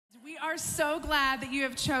are so glad that you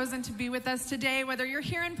have chosen to be with us today. Whether you're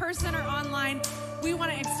here in person or online, we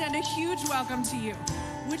want to extend a huge welcome to you.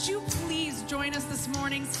 Would you please join us this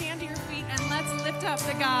morning, stand to your feet, and let's lift up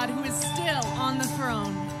the God who is still on the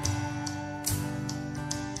throne.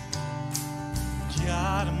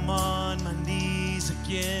 God, I'm on my knees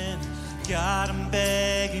again. God, I'm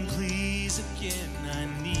begging, please again. I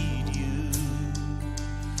need you.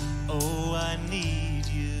 Oh, I need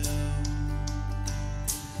you.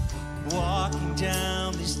 Walking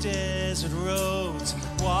down these desert roads,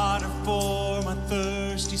 water for my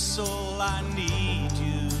thirsty soul. I need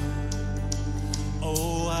you.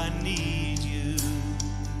 Oh, I need you.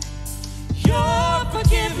 Your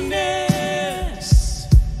forgiveness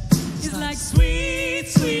is like sweet,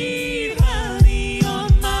 sweet honey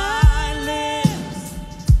on my lips,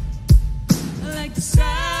 like the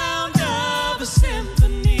sound of a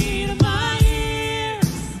symphony to my ears.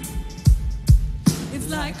 It's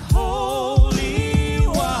like holy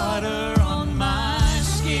water on my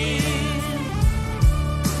skin.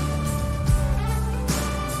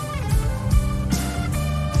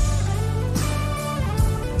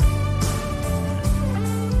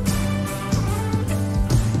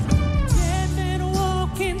 Dead man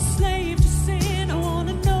walking, slave to sin. I want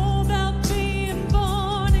to know about being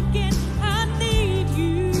born again. I need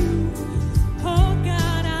you. Oh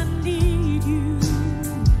God, I need you.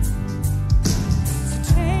 So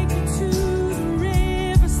take me to the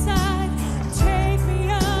riverside, take me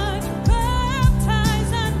under,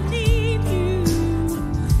 baptize. I need you.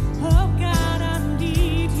 Oh God, I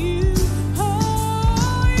need you.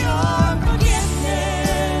 Oh, your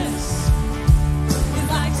forgiveness is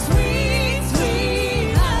like sweet,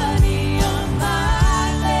 sweet honey on my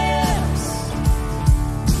lips.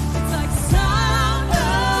 It's like the sound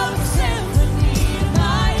of a symphony in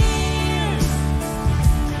my ears.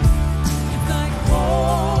 It's like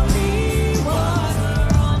holy water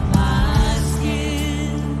on my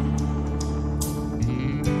skin.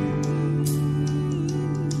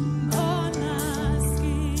 On my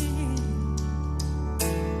skin.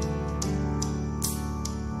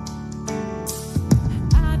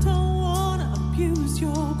 I don't want to abuse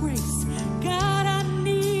your grace. God, I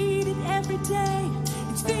need it every day.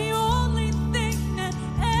 It's the only thing that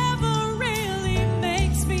ever really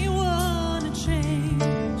makes me want to change.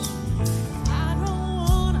 I don't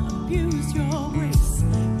want to abuse your grace.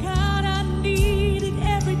 God, I need it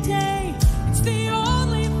every day. It's the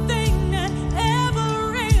only thing that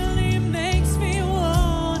ever really makes me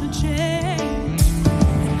want to change.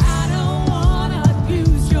 I don't want to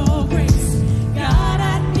abuse your grace. God,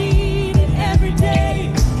 I need it every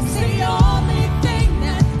day. It's the only thing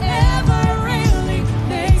that ever really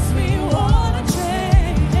makes me want to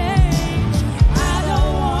change. I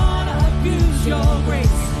don't want to abuse your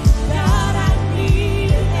grace. God, I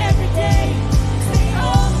need it every day. It's the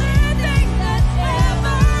only thing that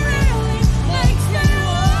ever really makes me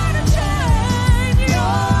want to change.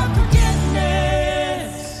 Your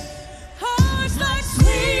forgiveness. Oh, it's like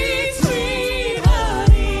sweet, sweet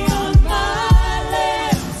honey on my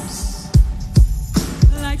lips,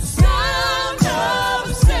 like the sound of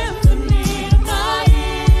a symphony to my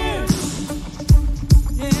ears.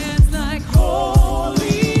 It's like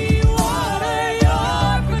holy water,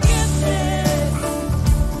 your forgiveness.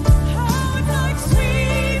 Oh, it's like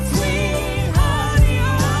sweet, sweet honey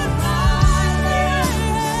on my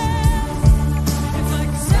lips. It's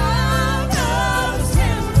like the sound of a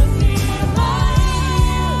symphony to my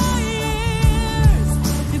ears.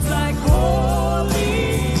 It's like holy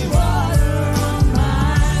water on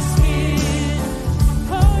my skin.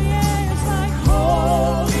 Oh yeah, it's like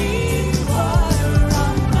holy water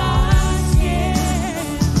on my skin.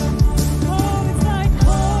 Oh, it's like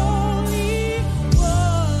holy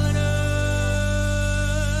water.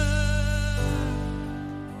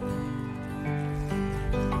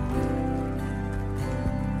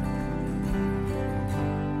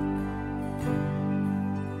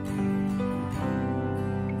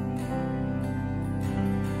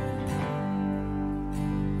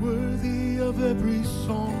 Worthy of every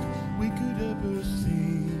song we could ever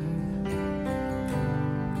sing,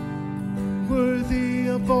 worthy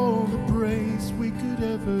of all the praise we could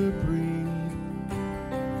ever bring,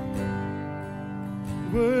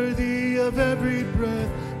 worthy of every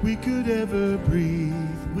breath we could ever breathe.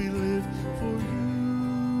 We live for you.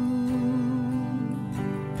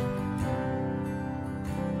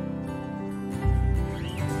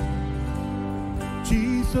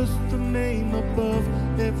 Jesus, the name above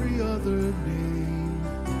every other name.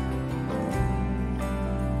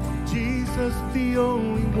 Jesus, the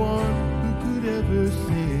only one who could ever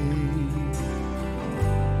save.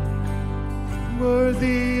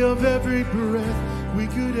 Worthy of every breath we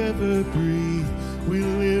could ever breathe, we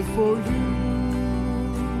live for you,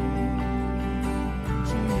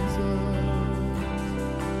 Jesus.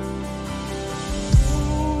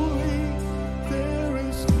 Holy, there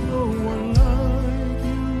is no one like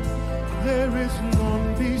you, there is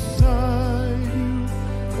none beside you.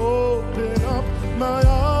 Open up my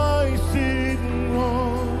eyes in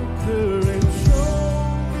wonder and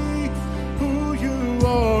show me who you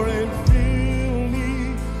are, and fill me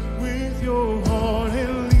with your heart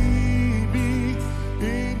and lead me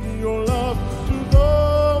in your love to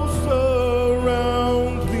those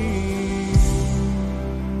around me.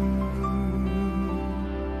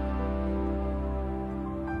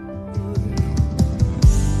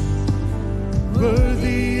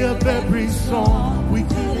 Worthy of every song we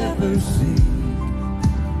could ever sing,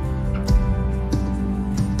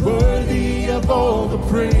 worthy of all the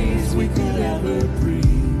praise we could ever bring.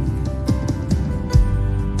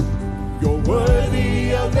 You're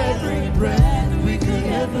worthy of every breath we could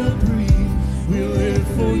ever breathe, we live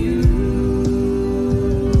for you.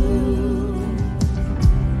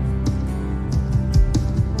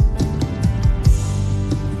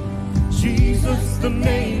 Jesus, the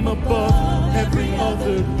name above every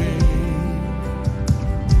other name.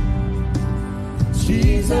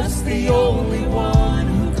 Jesus, the only one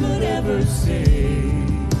who could ever save.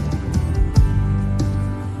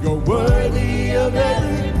 You're worthy of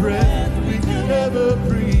every breath we could ever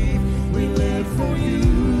breathe, we live for you.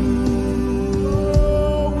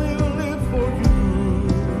 Oh, we'll live for you.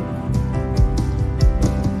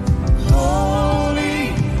 Holy,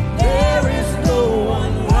 there is no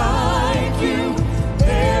one like you,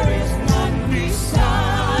 there is none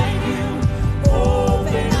beside you.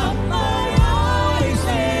 Open up my eyes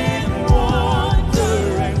in wonder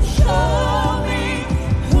and show me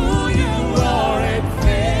who you are, and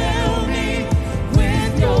fill me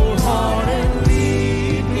with your heart and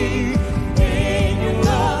lead me in your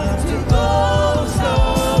love to those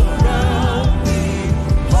around me.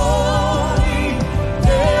 Holy,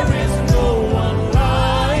 there is no one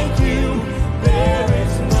like you, there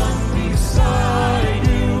is none beside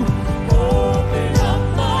you. Open up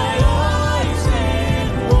my eyes in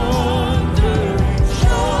wonder and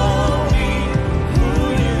show me who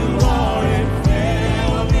you are, and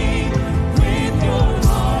fill me with your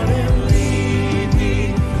heart and lead me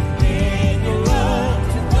in your love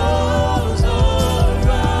to those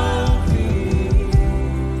around me.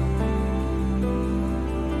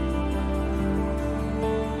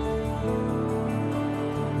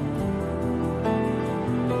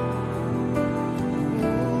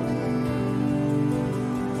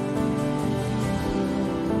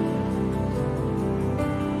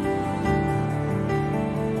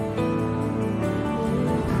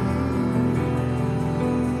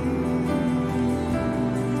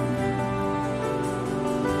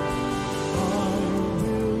 I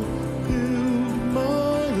will build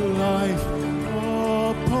my life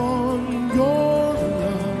upon your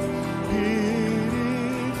love. It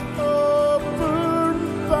is a firm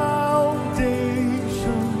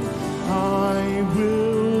foundation. I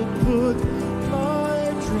will put my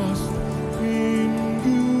trust in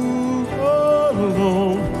you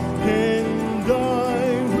alone, and I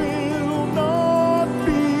will not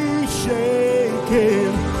be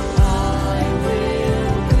shaken. I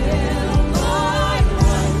will build my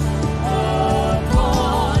life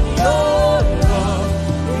upon your love.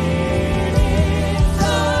 It is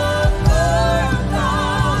a firm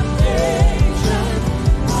foundation.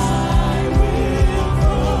 I will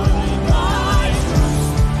put my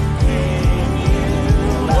trust in you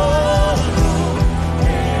alone,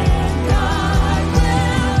 and I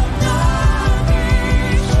will not be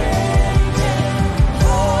shaken.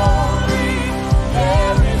 Holy,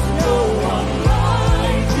 there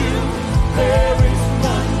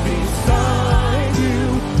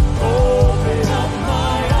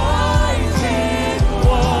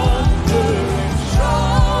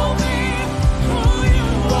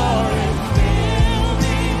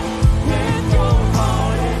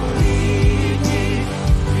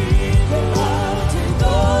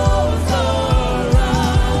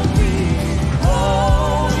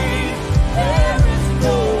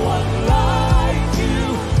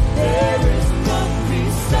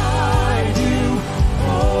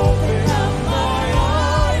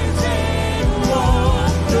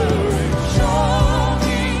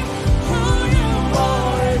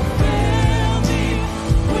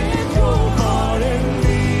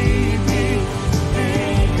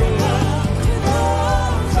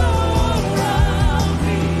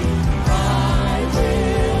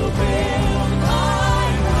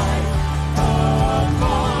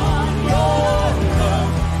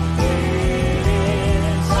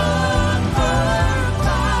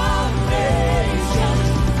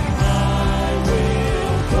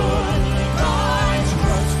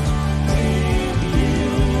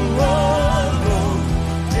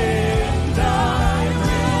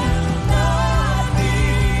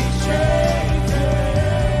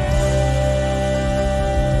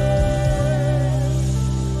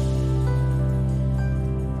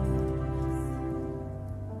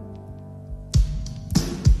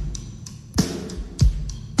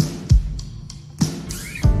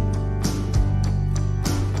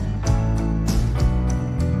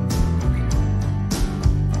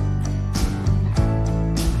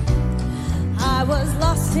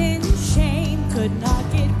could not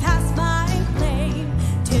get past my blame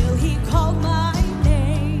till he called my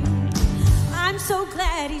name. I'm so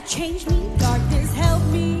glad he changed me. Darkness held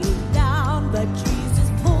me down, but Jesus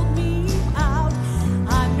pulled me out.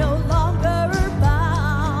 I'm no longer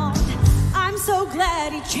bound. I'm so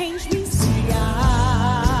glad he changed me. See,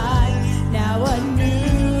 I'm now a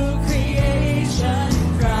new creation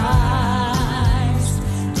in Christ.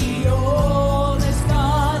 The old is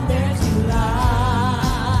gone, there's new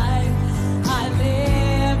life. I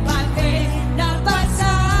live by faith, not by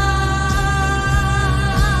sight.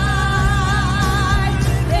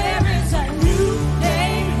 There is a new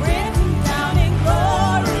name written down in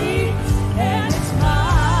glory, and it's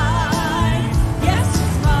mine. Yes,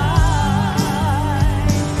 it's mine.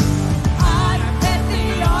 I met the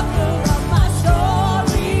author of my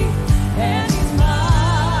story, and he's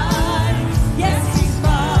mine. Yes, he's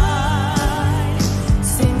mine.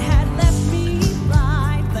 Sin had left me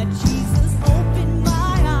blind, but Jesus opened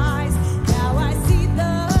my eyes. Now I see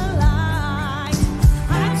the light.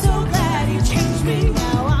 I'm so glad he changed me.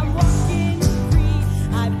 Now I'm walking free.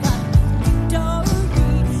 I've got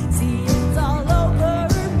victory. See, it's all over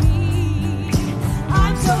me.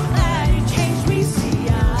 I'm so glad he changed me. See,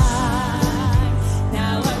 I'm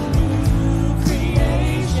now a new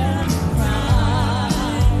creation in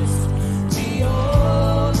Christ. The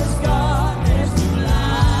old is gone, there's new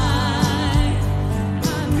life.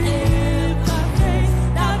 I live by faith,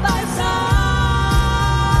 not by sight.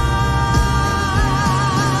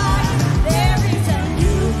 There is a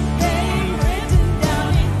new name written down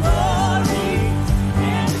in glory,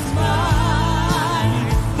 and it's mine.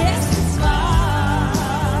 Yes, it's mine.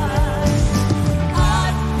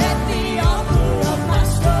 I've met the author of my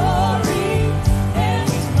story, and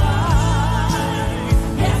he's mine.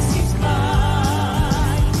 Yes, he's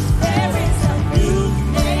mine. There is a new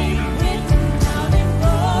name written down in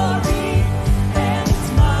glory, and it's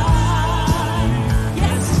mine.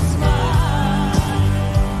 Yes, it's mine.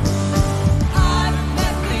 I've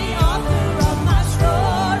met the author of my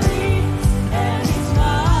story, and he's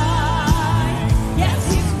mine. Yes,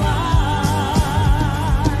 he's mine.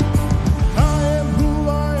 I am who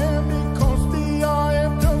I am because the I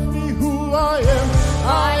am tells me who I am.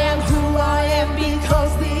 I am who I am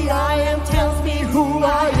because the I am tells me who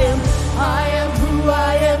I am. I am who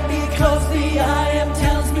I am because the I am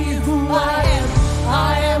tells me who I am.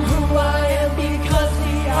 I am who I am because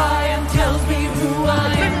the I am tells me who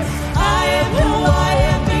I am. I am who I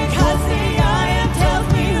am because the I am tells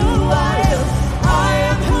me who I am. I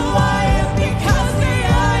am who I am because the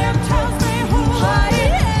I am tells me who I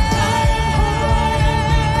am.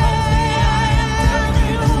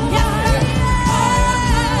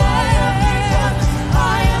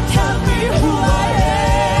 I am tells me who I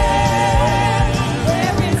am.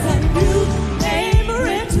 There is a new name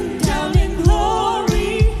written down in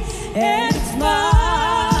glory, and it's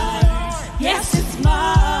mine. Yes, it's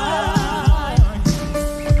mine.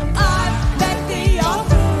 I've met the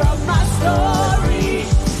author of my story,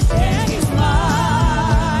 and he's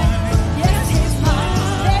mine. Yes, he's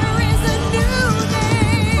mine. There is a new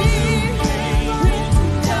name written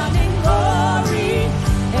down in glory,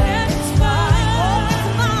 and it's mine. Oh, it's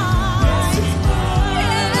mine. Yes, it's mine.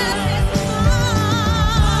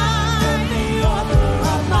 The author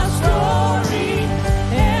of my story,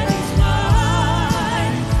 and he's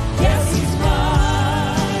mine. Yes, he's mine.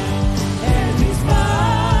 And he's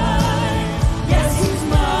mine. Yes, he's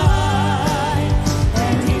mine.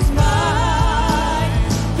 And he's mine.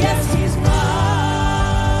 Yes, he's mine.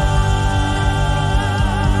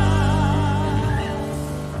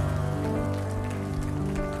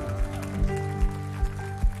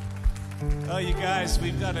 Oh, you guys,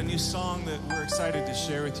 we've got a new song that we're excited to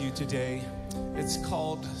share with you today. It's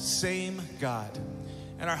called Same God.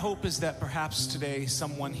 And our hope is that perhaps today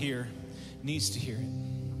someone here needs to hear it.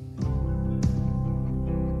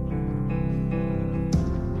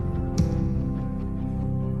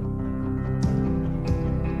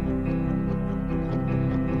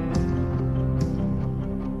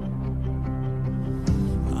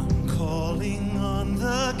 I'm calling on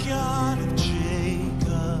the God of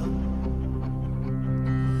Jacob,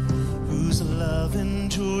 whose love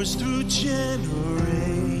endures through generations.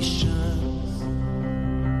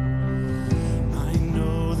 I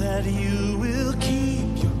know that you will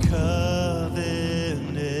keep your covenant.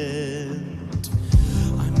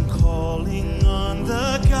 I'm calling on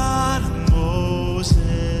the God of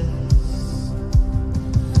Moses,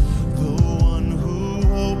 the one who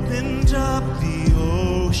opened up the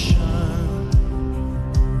ocean.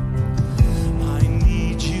 I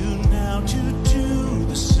need you now to do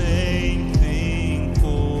the same thing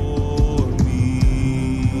for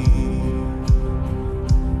me.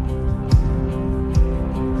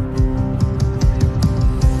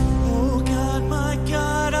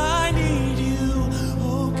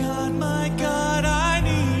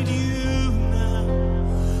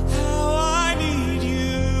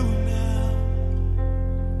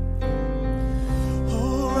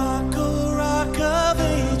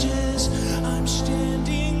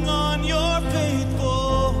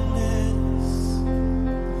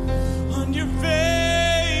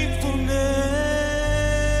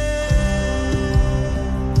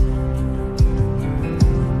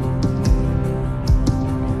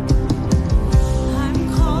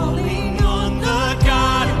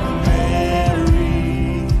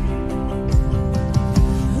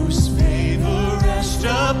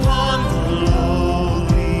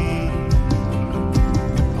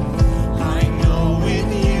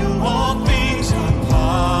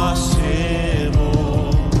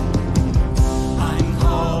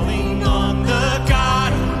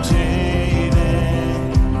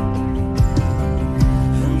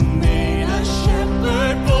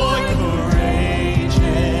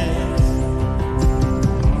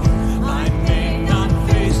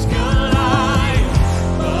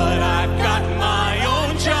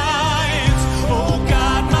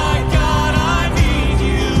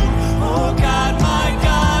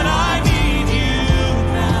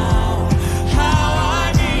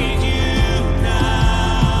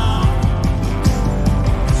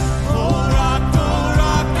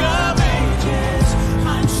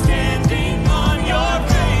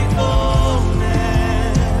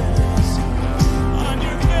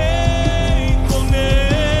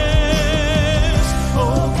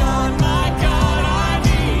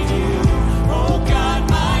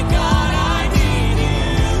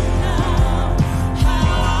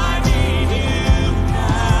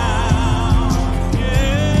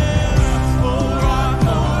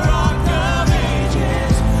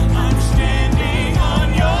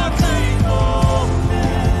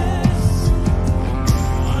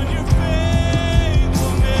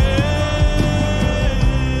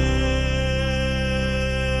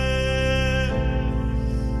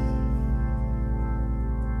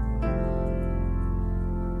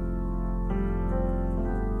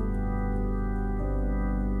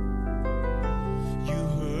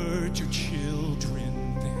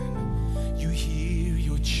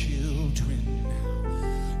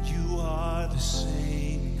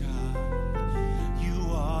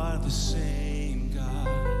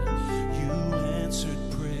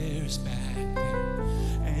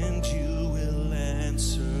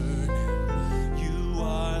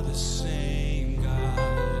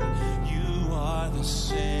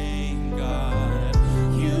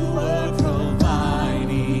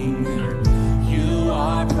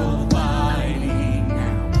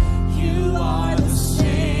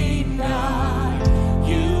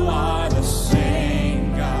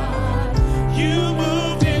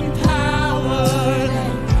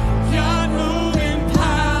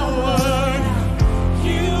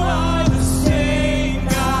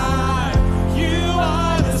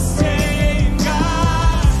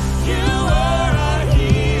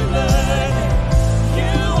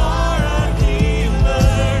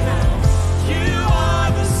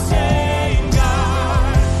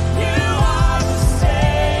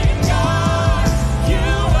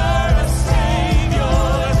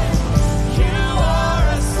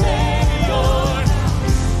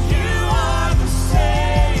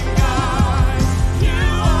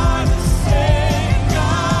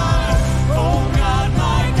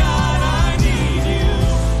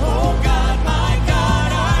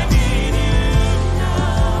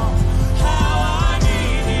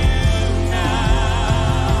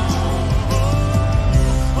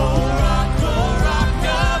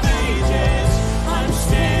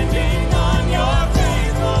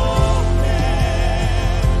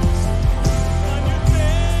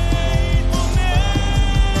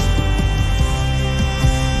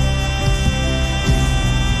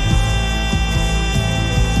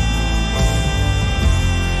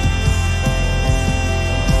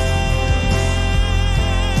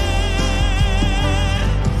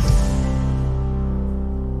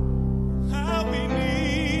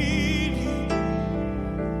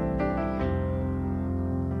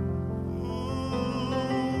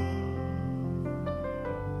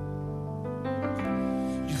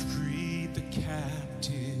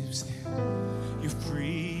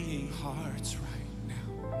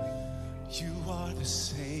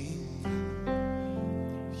 same.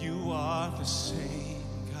 You are the same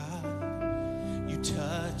God. You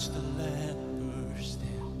touch the lepers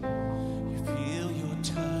then. You feel your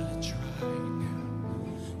touch right now.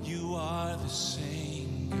 You are the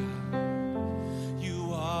same God.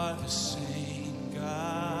 You are the same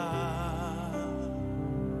God.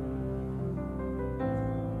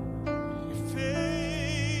 Your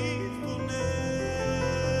faithfulness.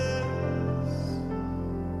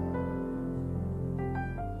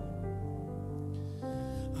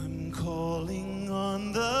 I'm calling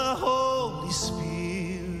on the Holy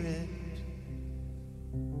Spirit.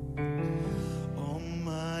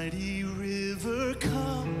 Almighty river,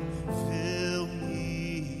 come fill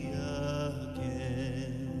me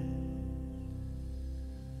again.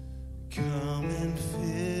 Come and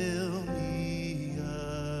fill me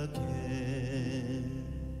again.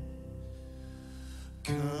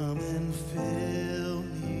 Come and fill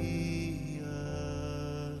me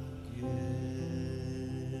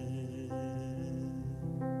again.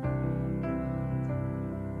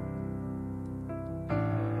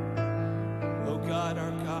 Oh God,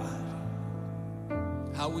 our God,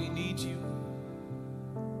 how we need you.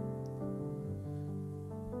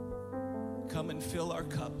 Come and fill our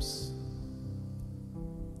cups.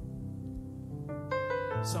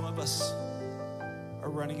 Some of us are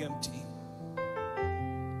running empty.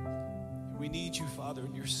 We need you, Father,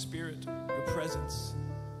 in your spirit, your presence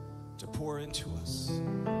to pour into us.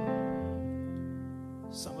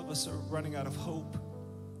 Some of us are running out of hope.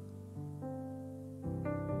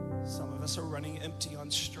 Some of us are running empty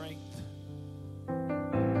on strength.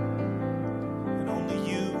 And only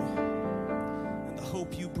you and the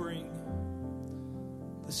hope you bring,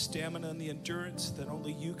 the stamina and the endurance that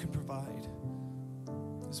only you can provide,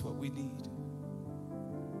 is what we need.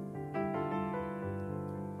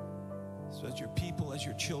 So as your people, as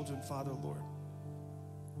your children, Father, Lord,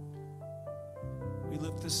 we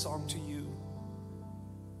lift this song to you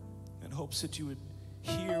in hopes that you would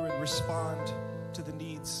hear and respond to the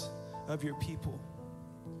needs of your people.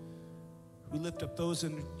 We lift up those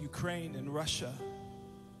in Ukraine and Russia.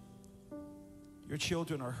 Your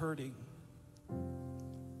children are hurting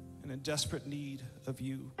and in desperate need of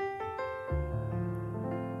you.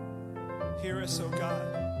 Hear us, oh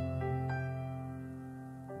God.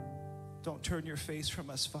 Don't turn your face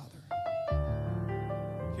from us, Father.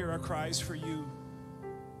 Hear our cries for you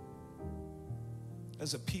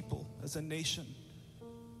as a people, as a nation,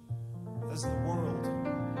 as the world.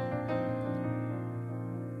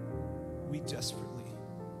 We desperately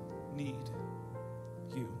need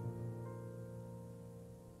you.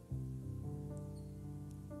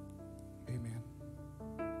 Amen.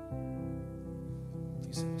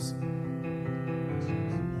 Please have a seat.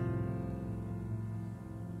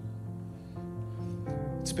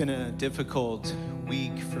 It's been a difficult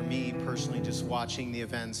week for me personally, just watching the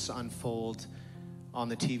events unfold on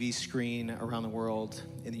the TV screen around the world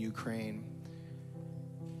in the Ukraine.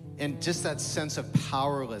 And just that sense of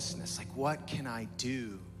powerlessness, like, what can I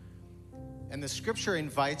do? And the scripture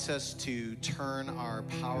invites us to turn our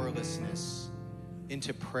powerlessness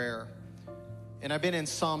into prayer. And I've been in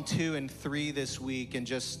Psalm 2 and 3 this week and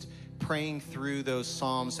just praying through those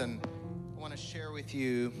Psalms. And I want to share with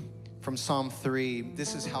you from Psalm 3,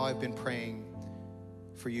 this is how I've been praying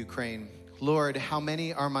for Ukraine. Lord, how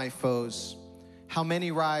many are my foes? How many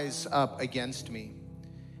rise up against me?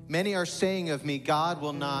 Many are saying of me, God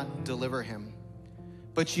will not deliver him.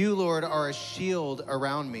 But you, Lord, are a shield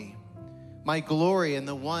around me, my glory and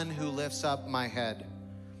the one who lifts up my head.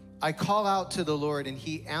 I call out to the Lord, and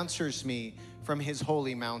he answers me from his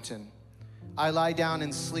holy mountain. I lie down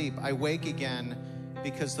and sleep. I wake again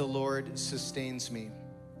because the Lord sustains me.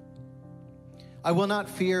 I will not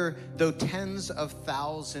fear though tens of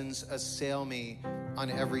thousands assail me on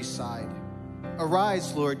every side.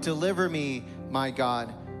 Arise, Lord, deliver me, my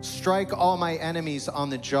God. Strike all my enemies on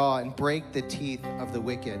the jaw and break the teeth of the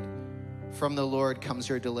wicked. From the Lord comes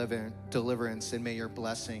your deliverance, and may your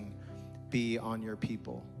blessing be on your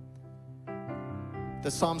people. The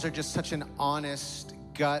Psalms are just such an honest,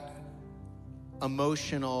 gut,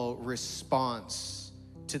 emotional response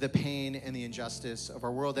to the pain and the injustice of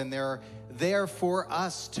our world. And they're there for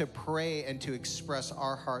us to pray and to express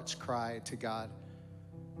our heart's cry to God.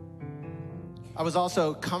 I was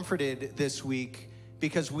also comforted this week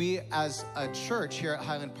because we as a church here at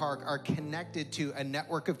Highland Park are connected to a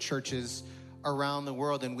network of churches around the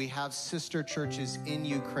world, and we have sister churches in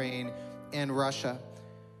Ukraine and Russia.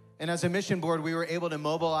 And as a mission board, we were able to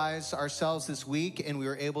mobilize ourselves this week, and we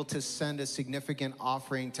were able to send a significant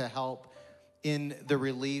offering to help in the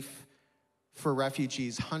relief for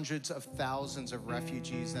refugees, hundreds of thousands of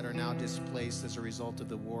refugees that are now displaced as a result of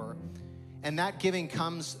the war. And that giving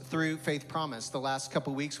comes through Faith Promise. The last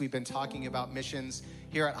couple weeks, we've been talking about missions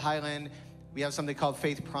here at Highland. We have something called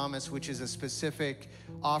Faith Promise, which is a specific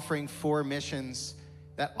offering for missions,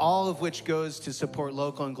 that all of which goes to support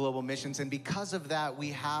local and global missions. And because of that, we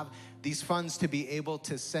have these funds to be able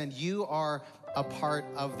to send. You are a part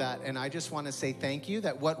of that. And I just want to say thank you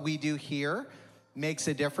that what we do here makes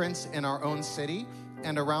a difference in our own city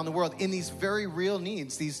and around the world in these very real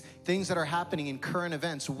needs, these things that are happening in current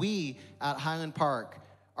events. We at Highland Park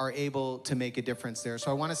are able to make a difference there.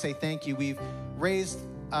 So I want to say thank you. We've raised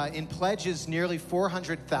in pledges nearly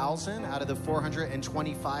 $400,000 out of the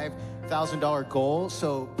 $425,000 goal.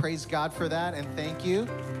 So praise God for that and thank you.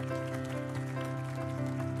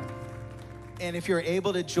 And if you're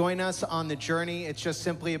able to join us on the journey, it's just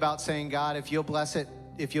simply about saying, God, if you'll bless it,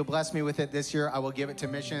 if you'll bless me with it this year, I will give it to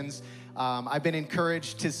missions. I've been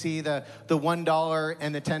encouraged to see the $1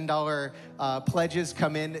 and the $10 pledges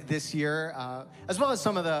come in this year, as well as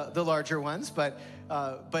some of the larger ones. But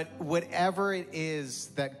whatever it is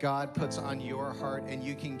that God puts on your heart and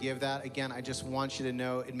you can give that, again, I just want you to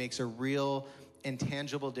know it makes a real and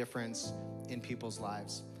tangible difference in people's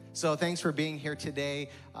lives. So thanks for being here today.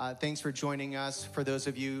 Thanks for joining us. For those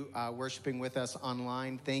of you worshiping with us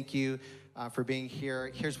online, thank you for being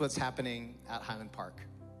here. Here's what's happening at Highland Park.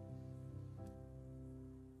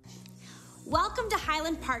 Welcome to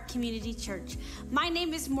Highland Park Community Church. My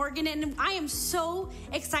name is Morgan, and I am so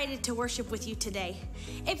excited to worship with you today.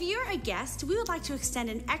 If you're a guest, we would like to extend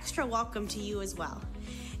an extra welcome to you as well.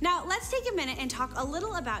 Now, let's take a minute and talk a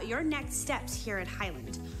little about your next steps here at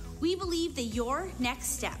Highland. We believe that your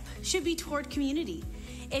next step should be toward community.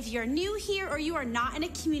 If you're new here or you are not in a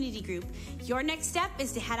community group, your next step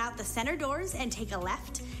is to head out the center doors and take a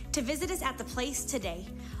left to visit us at the place today.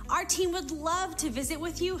 Our team would love to visit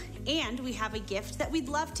with you, and we have a gift that we'd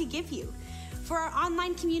love to give you. For our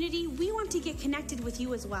online community, we want to get connected with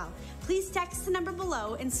you as well. Please text the number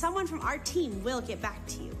below and someone from our team will get back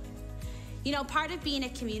to you. You know, part of being a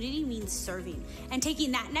community means serving, and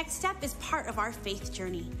taking that next step is part of our faith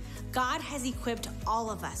journey. God has equipped all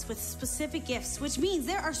of us with specific gifts, which means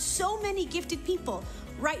there are so many gifted people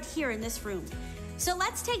right here in this room. So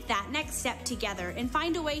let's take that next step together and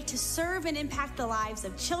find a way to serve and impact the lives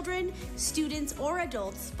of children, students, or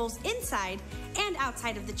adults, both inside and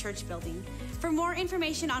outside of the church building. For more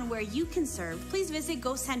information on where you can serve, please visit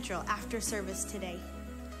Go Central after service today.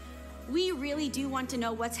 We really do want to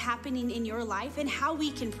know what's happening in your life and how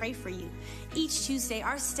we can pray for you. Each Tuesday,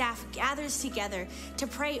 our staff gathers together to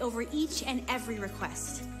pray over each and every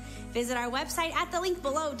request. Visit our website at the link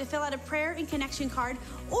below to fill out a prayer and connection card,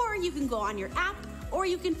 or you can go on your app, or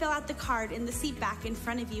you can fill out the card in the seat back in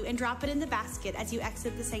front of you and drop it in the basket as you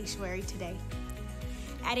exit the sanctuary today.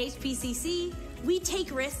 At HPCC, we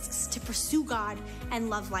take risks to pursue God and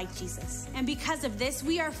love like Jesus. And because of this,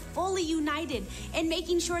 we are fully united in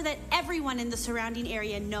making sure that everyone in the surrounding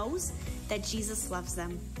area knows that Jesus loves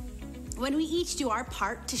them. When we each do our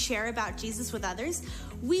part to share about Jesus with others,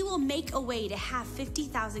 we will make a way to have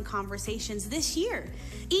 50,000 conversations this year.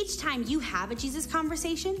 Each time you have a Jesus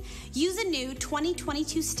conversation, use a new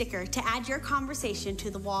 2022 sticker to add your conversation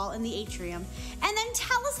to the wall in the atrium, and then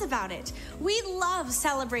tell us about it. We love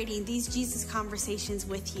celebrating these Jesus conversations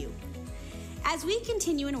with you. As we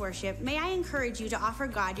continue in worship, may I encourage you to offer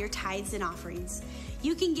God your tithes and offerings.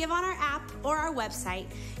 You can give on our app or our website.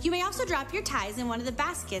 You may also drop your tithes in one of the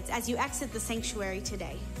baskets as you exit the sanctuary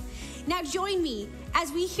today. Now join me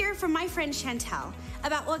as we hear from my friend Chantel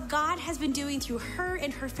about what God has been doing through her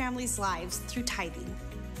and her family's lives through tithing.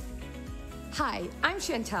 Hi, I'm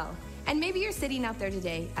Chantel, and maybe you're sitting out there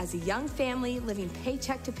today as a young family living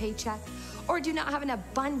paycheck to paycheck, or do not have an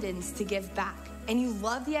abundance to give back, and you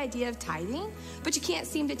love the idea of tithing, but you can't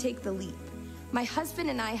seem to take the leap. My husband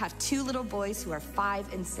and I have 2 little boys who are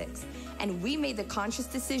 5 and 6, and we made the conscious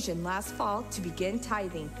decision last fall to begin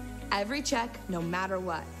tithing every check, no matter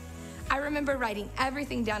what. I remember writing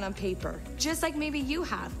everything down on paper, just like maybe you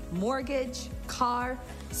have: mortgage, car,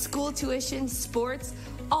 school tuition, sports,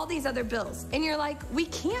 all these other bills. And you're like, we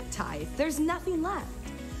can't tithe. There's nothing left.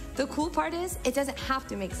 The cool part is, it doesn't have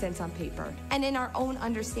to make sense on paper and in our own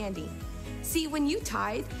understanding. See, when you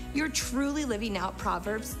tithe, you're truly living out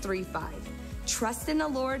Proverbs 3:5. Trust in the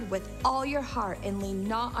Lord with all your heart and lean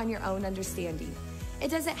not on your own understanding.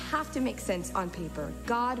 It doesn't have to make sense on paper.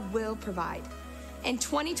 God will provide. In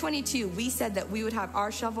 2022, we said that we would have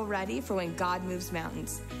our shovel ready for when God moves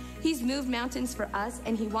mountains. He's moved mountains for us,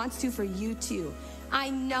 and he wants to for you too.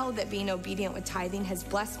 I know that being obedient with tithing has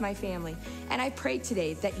blessed my family, and I pray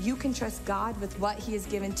today that you can trust God with what he has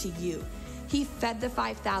given to you. He fed the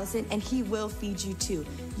 5,000 and he will feed you too.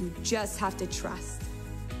 You just have to trust.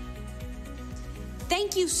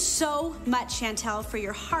 Thank you so much, Chantel, for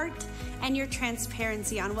your heart and your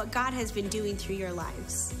transparency on what God has been doing through your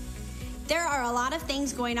lives. There are a lot of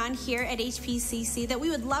things going on here at HPCC that we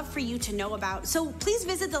would love for you to know about. So please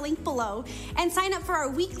visit the link below and sign up for our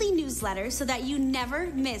weekly newsletter so that you never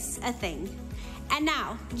miss a thing. And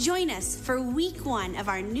now, join us for week 1 of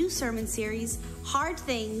our new sermon series, Hard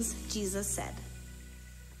Things Jesus Said.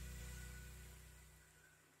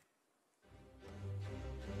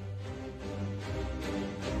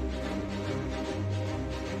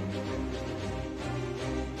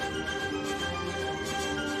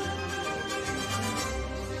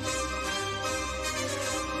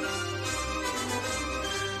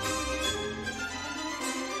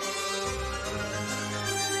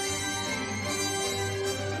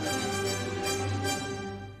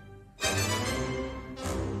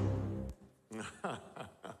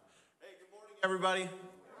 Everybody.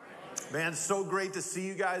 Man, so great to see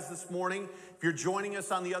you guys this morning. If you're joining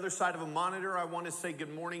us on the other side of a monitor, I want to say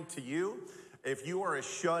good morning to you. If you are a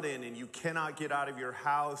shut-in and you cannot get out of your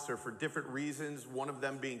house or for different reasons, one of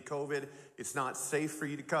them being COVID, it's not safe for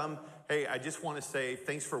you to come. Hey, I just want to say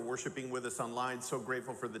thanks for worshiping with us online. So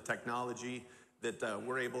grateful for the technology that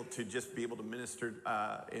we're able to just be able to minister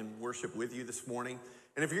and worship with you this morning.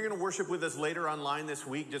 And if you're going to worship with us later online this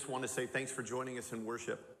week, just want to say thanks for joining us in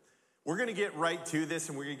worship. We're going to get right to this,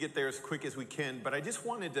 and we're going to get there as quick as we can. But I just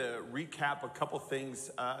wanted to recap a couple things,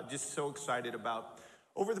 just so excited about.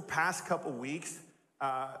 Over the past couple weeks,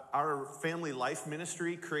 our family life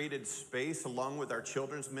ministry created space along with our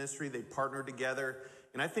children's ministry. They partnered together,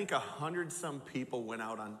 and I think 100-some people went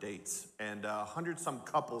out on dates, and 100-some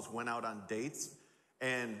couples went out on dates,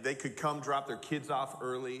 and they could come drop their kids off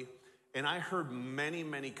early. And I heard many,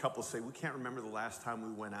 many couples say, we can't remember the last time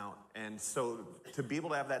we went out. And so to be able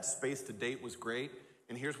to have that space to date was great.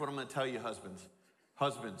 And here's what I'm going to tell you, husbands.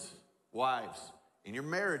 Husbands, wives, in your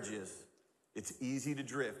marriages, it's easy to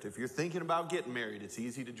drift. If you're thinking about getting married, it's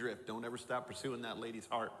easy to drift. Don't ever stop pursuing that lady's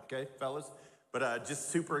heart, okay, fellas? But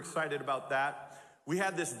just super excited about that. We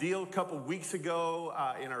had this deal a couple weeks ago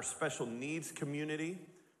in our special needs community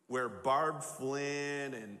where Barb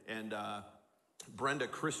Flynn and Brenda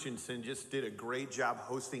Christensen just did a great job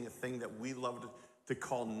hosting a thing that we love to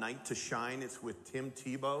call Night to Shine. It's with Tim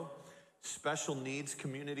Tebow. Special needs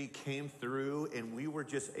community came through, and we were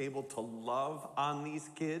just able to love on these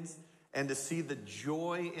kids and to see the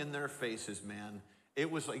joy in their faces, man. It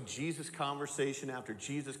was like Jesus conversation after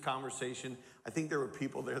Jesus conversation. I think there were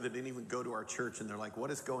people there that didn't even go to our church, and they're like, what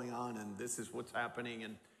is going on? And this is what's happening.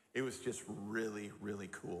 And it was just really, really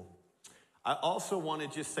cool. I also want to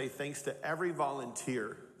just say thanks to every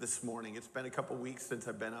volunteer this morning. It's been a couple weeks since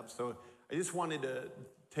I've been up, so I just wanted to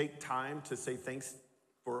take time to say thanks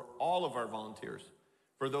for all of our volunteers,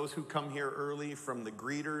 for those who come here early, from the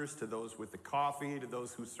greeters to those with the coffee, to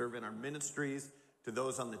those who serve in our ministries, to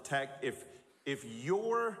those on the tech. If you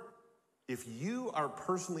are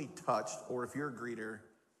personally touched, or if you're a greeter,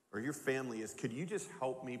 or your family is, could you just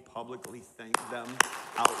help me publicly thank them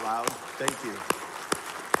out loud? Thank you.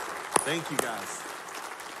 Thank you, guys.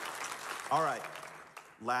 All right.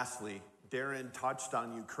 Lastly, Darren touched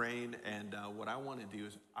on Ukraine, and what I want to do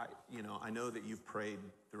is, I know that you've prayed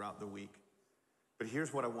throughout the week, but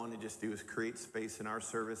here's what I want to just do is create space in our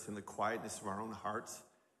service in the quietness of our own hearts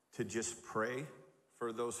to just pray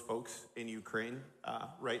for those folks in Ukraine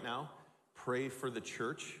right now. Pray for the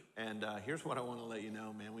church, and here's what I want to let you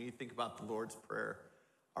know, man. When you think about the Lord's Prayer,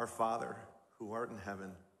 our Father, who art in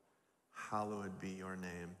heaven, hallowed be your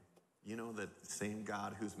name. You know that the same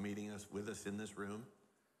God who's meeting us with us in this room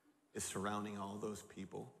is surrounding all those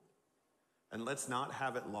people. And let's not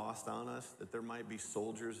have it lost on us that there might be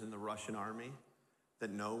soldiers in the Russian army that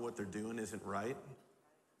know what they're doing isn't right,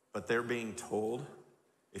 but they're being told,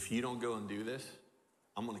 if you don't go and do this,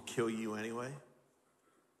 I'm going to kill you anyway.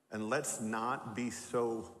 And let's not be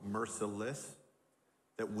so merciless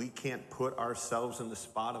that we can't put ourselves in the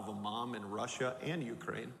spot of a mom in Russia and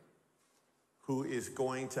Ukraine who is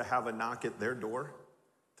going to have a knock at their door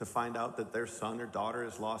to find out that their son or daughter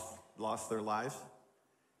has lost their lives.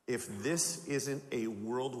 If this isn't a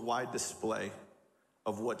worldwide display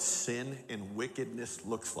of what sin and wickedness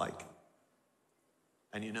looks like,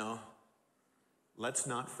 and let's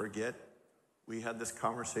not forget, we had this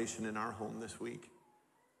conversation in our home this week.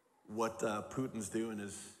 What Putin's doing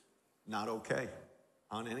is not okay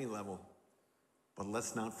on any level. But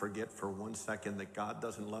let's not forget for 1 second that God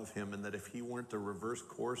doesn't love him, and that if he weren't to reverse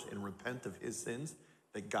course and repent of his sins,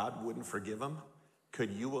 that God wouldn't forgive him.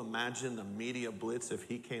 Could you imagine the media blitz if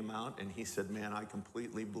he came out and he said, man, I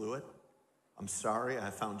completely blew it? I'm sorry.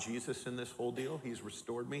 I found Jesus in this whole deal. He's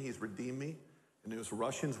restored me. He's redeemed me. And those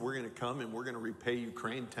Russians, we're going to come and we're going to repay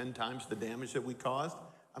Ukraine 10 times the damage that we caused.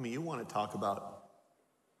 I mean, you want to talk about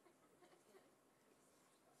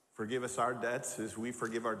forgive us our debts as we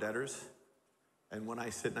forgive our debtors. And when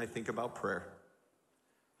I sit and I think about prayer,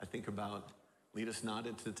 I think about lead us not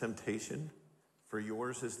into temptation, for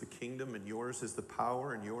yours is the kingdom and yours is the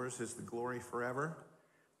power and yours is the glory forever.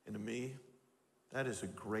 And to me, that is a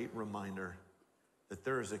great reminder that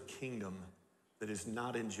there is a kingdom that is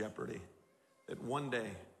not in jeopardy. That one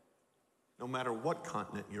day, no matter what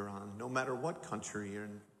continent you're on, no matter what country you're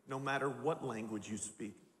in, no matter what language you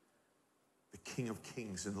speak, the King of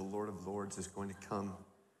Kings and the Lord of Lords is going to come,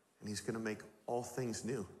 and he's going to make all things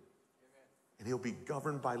new. And he'll be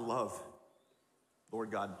governed by love, Lord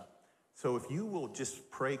God. So if you will just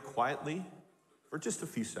pray quietly for just a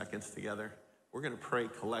few seconds together, we're going to pray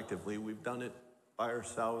collectively. We've done it by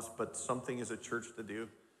ourselves, but something as a church to do.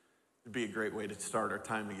 It'd be a great way to start our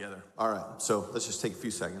time together. All right, so let's just take a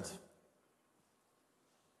few seconds.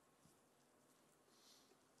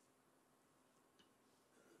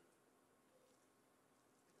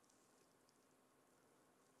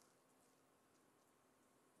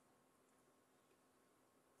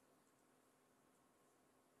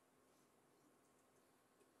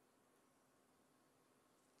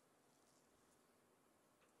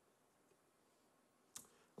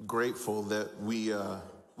 I'm grateful that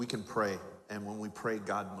we can pray, and when we pray,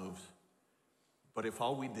 God moves. But if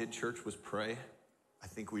all we did, church, was pray, I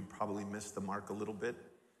think we'd probably miss the mark a little bit.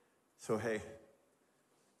 So, hey,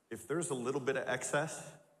 if there's a little bit of excess,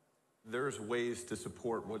 there's ways to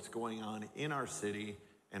support what's going on in our city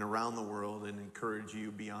and around the world and encourage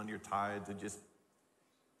you beyond your tithe to just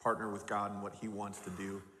partner with God in what he wants to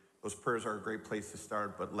do. Those prayers are a great place to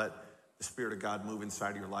start, but let the Spirit of God move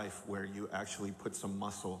inside of your life where you actually put some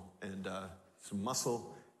muscle into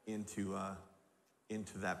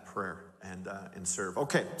that prayer and serve.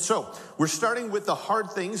 Okay, so we're starting with the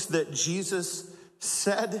hard things that Jesus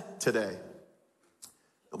said today.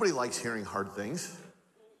 Nobody likes hearing hard things,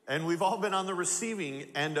 and we've all been on the receiving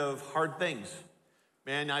end of hard things.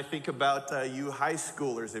 Man, I think about you high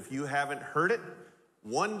schoolers. If you haven't heard it,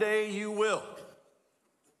 one day you will.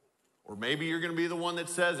 Or maybe you're going to be the one that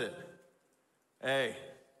says it. Hey,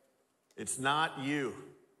 it's not you,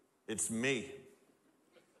 it's me.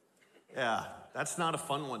 Yeah, that's not a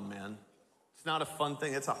fun one, man. It's not a fun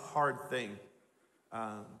thing. It's a hard thing.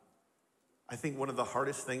 I think one of the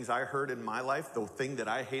hardest things I heard in my life, the thing that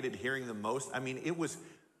I hated hearing the most, I mean, it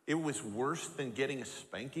was worse than getting a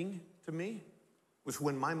spanking to me, was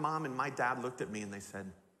when my mom and my dad looked at me and they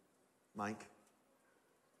said, Mike,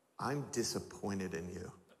 I'm disappointed in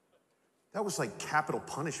you. That was like capital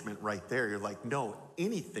punishment right there. You're like, no,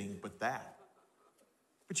 anything but that.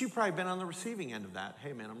 But you've probably been on the receiving end of that.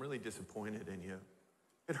 Hey, man, I'm really disappointed in you.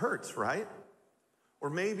 It hurts, right? Or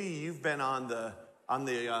maybe you've been on the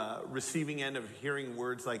receiving end of hearing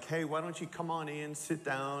words like, hey, why don't you come on in, sit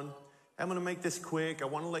down. I'm going to make this quick. I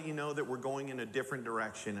want to let you know that we're going in a different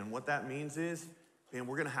direction. And what that means is, man,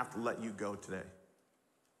 we're going to have to let you go today.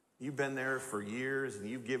 You've been there for years, and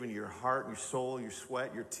you've given your heart, your soul, your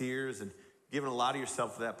sweat, your tears, and given a lot of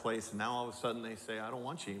yourself to that place. And now all of a sudden they say, I don't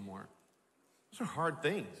want you anymore. Those are hard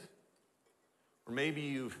things. Or maybe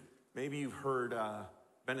you've heard,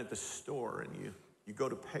 been at the store and you go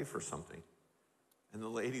to pay for something. And the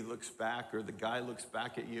lady looks back or the guy looks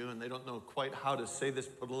back at you and they don't know quite how to say this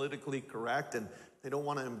politically correct. And they don't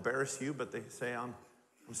want to embarrass you, but they say, I'm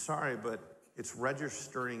sorry, but it's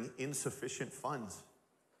registering insufficient funds.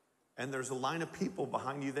 And there's a line of people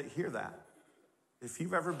behind you that hear that. If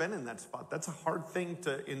you've ever been in that spot, that's a hard thing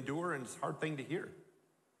to endure and it's a hard thing to hear.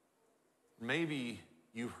 Maybe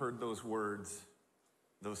you've heard those words,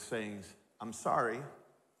 those sayings, I'm sorry,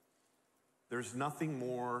 there's nothing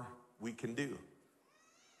more we can do.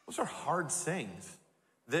 Those are hard sayings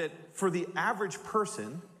that for the average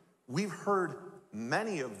person, we've heard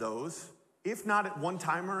many of those, if not at one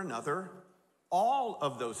time or another, all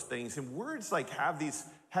of those things. And words like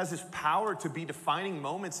has this power to be defining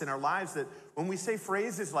moments in our lives that when we say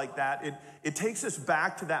phrases like that, it takes us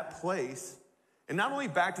back to that place. And not only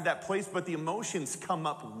back to that place, but the emotions come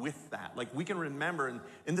up with that. Like we can remember,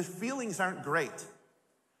 and the feelings aren't great.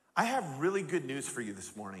 I have really good news for you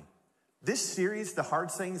this morning. This series, The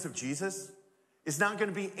Hard Sayings of Jesus, is not going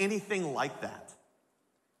to be anything like that.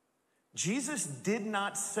 Jesus did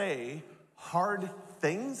not say hard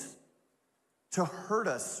things to hurt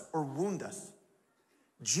us or wound us.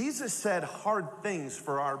 Jesus said hard things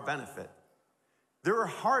for our benefit. There are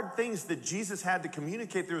hard things that Jesus had to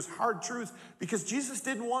communicate. There was hard truths because Jesus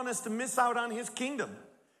didn't want us to miss out on his kingdom.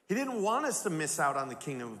 He didn't want us to miss out on the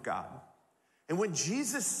kingdom of God. And when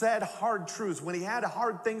Jesus said hard truths, when he had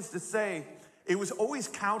hard things to say, it was always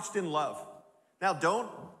couched in love. Now,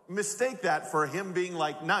 don't mistake that for him being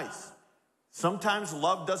like nice. Sometimes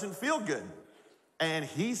love doesn't feel good. And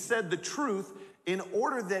he said the truth in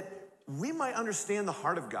order that we might understand the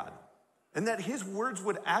heart of God, and that his words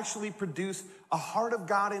would actually produce a heart of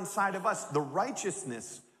God inside of us, the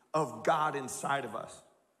righteousness of God inside of us.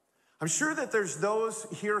 I'm sure that there's those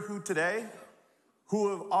here who today who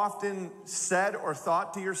have often said or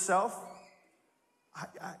thought to yourself,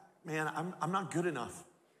 I'm not good enough.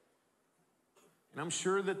 And I'm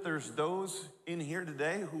sure that there's those in here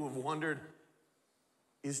today who have wondered,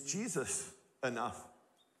 is Jesus enough?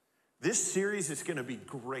 This series is going to be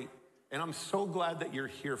great, and I'm so glad that you're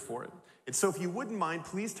here for it. And so if you wouldn't mind,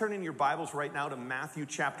 please turn in your Bibles right now to Matthew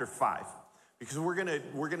chapter 5, because we're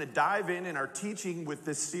gonna dive in, and our teaching with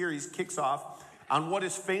this series kicks off on what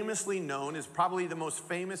is famously known as probably the most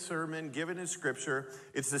famous sermon given in Scripture.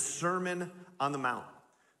 It's the Sermon on the Mount.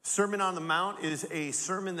 Sermon on the Mount is a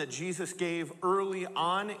sermon that Jesus gave early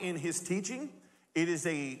on in his teaching. It is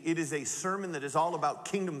a sermon that is all about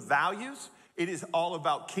kingdom values. It is all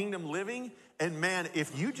about kingdom living. And man,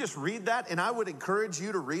 if you just read that, and I would encourage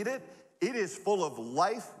you to read it, it is full of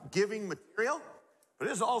life-giving material, but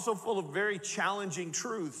it is also full of very challenging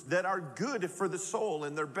truths that are good for the soul,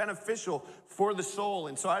 and they're beneficial for the soul.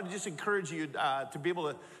 And so I just encourage you to be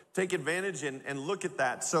able to take advantage and look at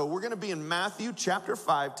that. So we're going to be in Matthew chapter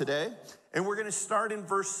 5 today, and we're going to start in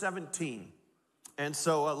verse 17. And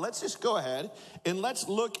so let's just go ahead and let's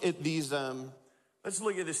look at these. Let's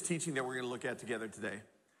look at this teaching that we're going to look at together today.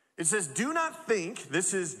 It says, "Do not think,"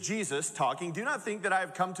 this is Jesus talking, "do not think that I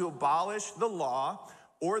have come to abolish the law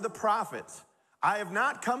or the prophets. I have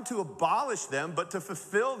not come to abolish them, but to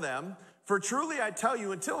fulfill them. For truly I tell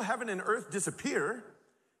you, until heaven and earth disappear,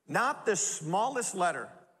 not the smallest letter,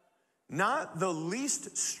 not the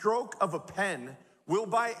least stroke of a pen will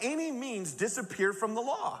by any means disappear from the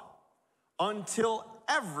law until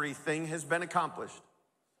everything has been accomplished.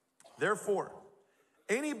 Therefore,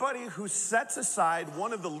 anybody who sets aside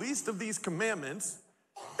one of the least of these commandments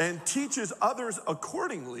and teaches others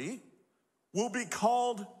accordingly will be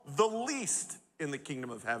called the least in the kingdom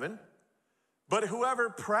of heaven. But whoever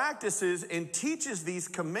practices and teaches these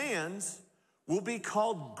commands will be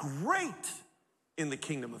called great in the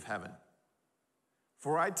kingdom of heaven.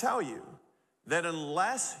 For I tell you that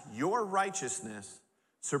unless your righteousness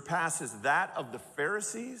surpasses that of the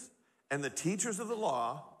Pharisees and the teachers of the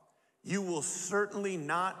law, you will certainly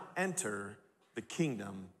not enter the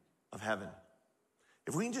kingdom of heaven."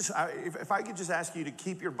 If we can just, if I could just ask you to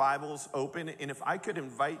keep your Bibles open, and if I could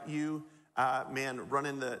invite you,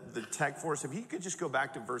 running the tech for us, if you could just go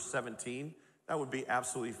back to verse 17, that would be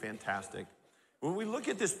absolutely fantastic. When we look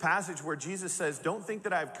at this passage where Jesus says, "Don't think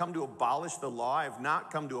that I have come to abolish the law. I have not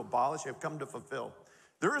come to abolish, I have come to fulfill."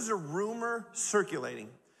 There is a rumor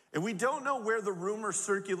circulating, and we don't know where the rumor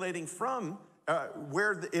circulating from,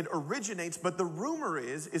 where it originates, but the rumor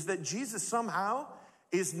is that Jesus somehow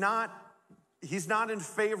he's not in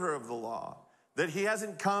favor of the law, that he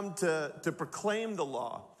hasn't come to proclaim the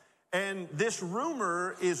law. And this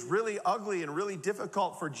rumor is really ugly and really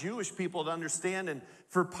difficult for Jewish people to understand. And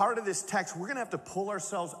for part of this text, we're going to have to pull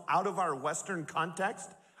ourselves out of our Western context,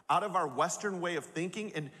 out of our Western way of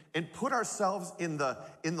thinking, and put ourselves in the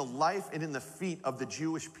life and in the feet of the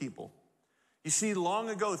Jewish people. You see, long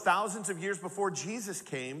ago, thousands of years before Jesus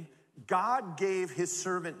came, God gave his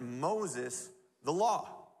servant Moses the law.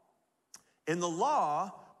 And the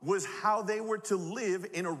law was how they were to live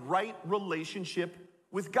in a right relationship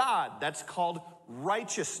with God. That's called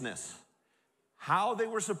righteousness. How they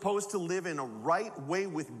were supposed to live in a right way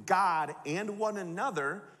with God and one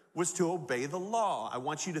another was to obey the law. I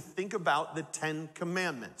want you to think about the 10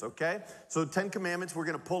 Commandments, okay? So 10 Commandments, we're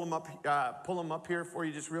going to pull them up here for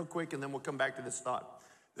you just real quick, and then we'll come back to this thought.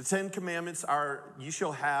 The 10 Commandments are, "You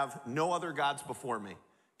shall have no other gods before me."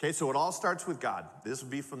 Okay, so it all starts with God. This will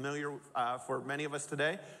be familiar for many of us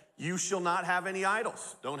today. You shall not have any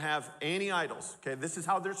idols. Don't have any idols. Okay, this is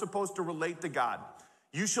how they're supposed to relate to God.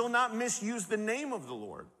 You shall not misuse the name of the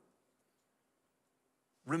Lord.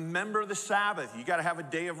 Remember the Sabbath. You got to have a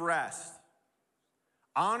day of rest.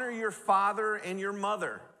 Honor your father and your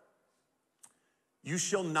mother. You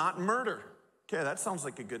shall not murder. Okay, that sounds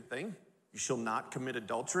like a good thing. You shall not commit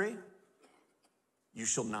adultery. You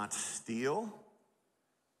shall not steal.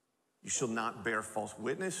 You shall not bear false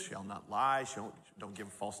witness, shall not lie, don't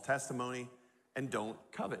give false testimony, and don't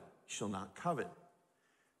covet. You shall not covet.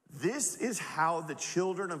 This is how the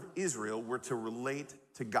children of Israel were to relate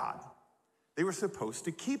to God. They were supposed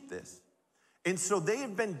to keep this. And so they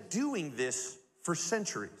have been doing this for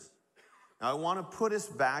centuries. Now, I want to put us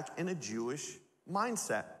back in a Jewish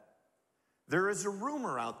mindset. There is a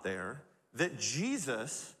rumor out there that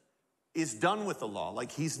Jesus is done with the law,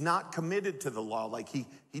 like he's not committed to the law, like he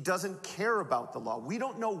doesn't care about the law. We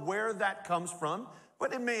don't know where that comes from,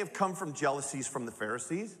 but it may have come from jealousies from the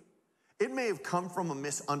Pharisees. It may have come from a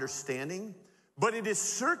misunderstanding, but it is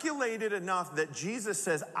circulated enough that Jesus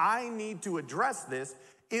says, I need to address this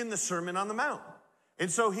in the Sermon on the Mount.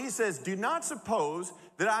 And so he says, do not suppose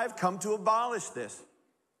that I've come to abolish this.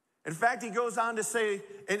 In fact, he goes on to say,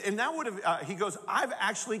 and that would have, he goes, I've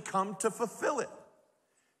actually come to fulfill it.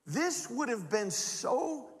 This would have been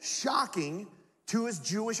so shocking to his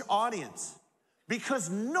Jewish audience because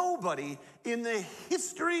nobody in the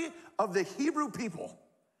history of the Hebrew people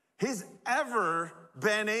has ever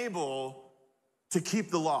been able to keep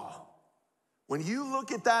the law. When you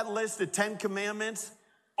look at that list of 10 commandments,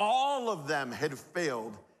 all of them had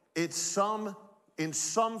failed in some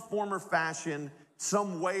form or fashion,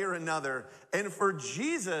 some way or another. And for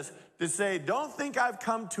Jesus to say, don't think I've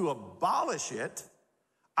come to abolish it,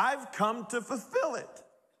 I've come to fulfill it.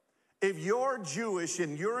 If you're Jewish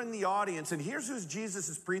and you're in the audience, and here's who Jesus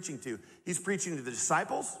is preaching to. He's preaching to the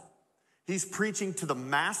disciples. He's preaching to the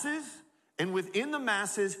masses. And within the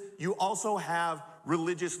masses, you also have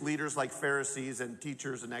religious leaders like Pharisees and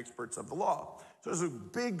teachers and experts of the law. So there's a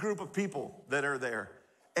big group of people that are there.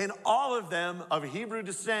 And all of them of Hebrew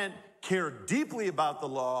descent care deeply about the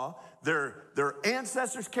law. Their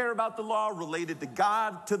ancestors care about the law, related to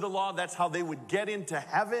God, to the law. That's how they would get into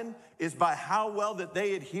heaven, is by how well that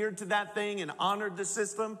they adhered to that thing and honored the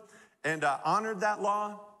system and honored that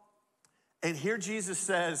law. And here Jesus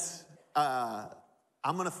says,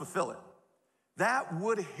 I'm going to fulfill it. That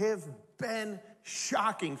would have been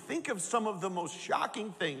shocking. Think of some of the most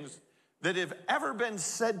shocking things that have ever been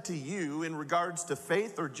said to you in regards to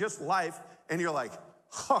faith or just life, and you're like,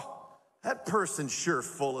 that person's sure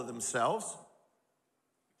full of themselves.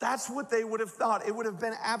 That's what they would have thought. It would have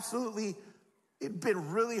been it'd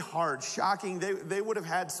been really hard, shocking. They would have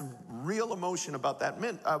had some real emotion about that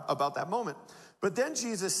moment. But then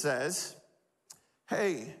Jesus says,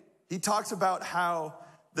 hey, he talks about how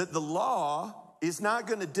that the law is not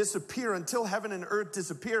going to disappear until heaven and earth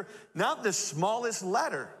disappear. Not the smallest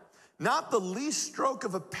letter, not the least stroke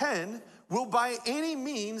of a pen will by any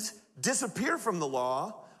means disappear from the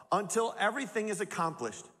law until everything is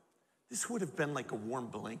accomplished. This would have been like a warm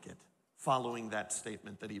blanket following that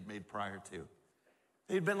statement that he'd made prior to.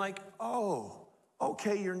 They'd been like, oh,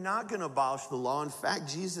 okay, you're not going to abolish the law. In fact,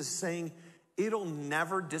 Jesus is saying it'll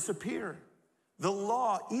never disappear. The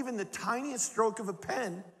law, even the tiniest stroke of a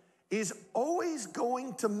pen, is always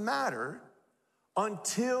going to matter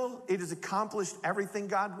until it has accomplished everything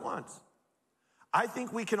God wants. I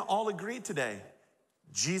think we can all agree today,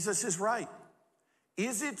 Jesus is right.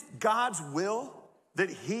 Is it God's will that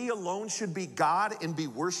he alone should be God and be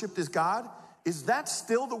worshiped as God? Is that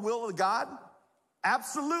still the will of God?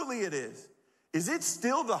 Absolutely it is. Is it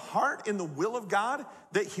still the heart and the will of God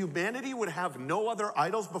that humanity would have no other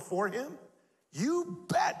idols before him? You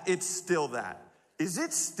bet it's still that. Is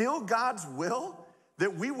it still God's will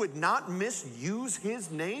that we would not misuse his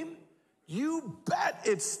name? You bet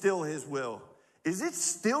it's still his will. Is it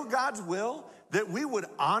still God's will that we would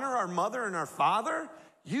honor our mother and our father?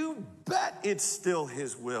 You bet it's still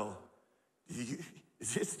his will.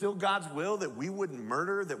 Is it still God's will that we wouldn't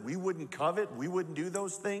murder, that we wouldn't covet, we wouldn't do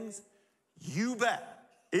those things? You bet.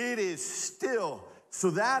 It is still.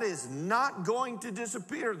 So that is not going to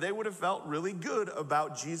disappear. They would have felt really good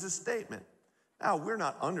about Jesus' statement. Now, we're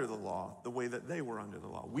not under the law the way that they were under the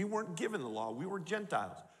law. We weren't given the law. We were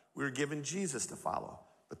Gentiles. We were given Jesus to follow.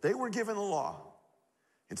 But they were given the law.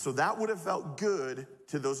 And so that would have felt good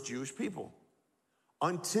to those Jewish people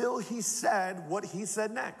until he said what he said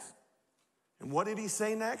next. And what did he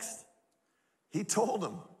say next? He told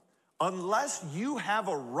them, unless you have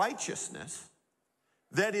a righteousness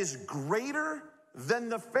that is greater than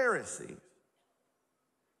the Pharisees,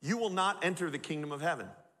 you will not enter the kingdom of heaven.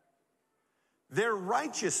 Their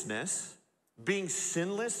righteousness, being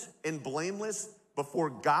sinless and blameless before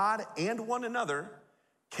God and one another,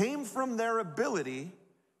 came from their ability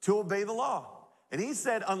to obey the law. And he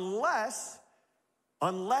said, unless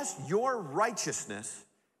your righteousness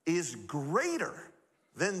is greater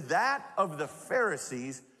than that of the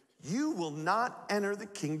Pharisees, you will not enter the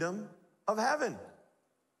kingdom of heaven.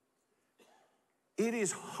 It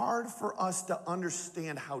is hard for us to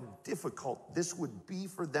understand how difficult this would be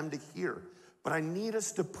for them to hear, but I need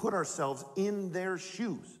us to put ourselves in their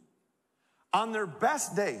shoes. On their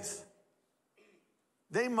best days,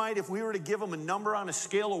 They might, if we were to give them a number on a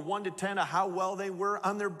scale of 1 to 10 of how well they were,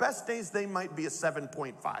 on their best days, they might be a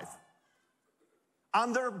 7.5.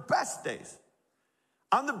 On their best days.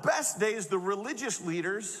 On the best days, the religious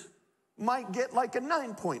leaders might get like a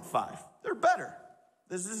 9.5. They're better.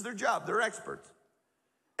 This is their job. They're experts.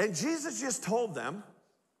 And Jesus just told them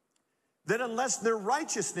that unless their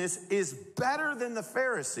righteousness is better than the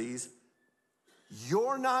Pharisees,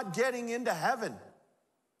 you're not getting into heaven.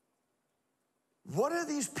 What do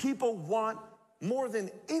these people want more than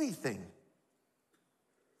anything?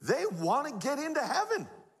 They want to get into heaven.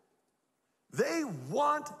 They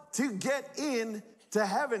want to get into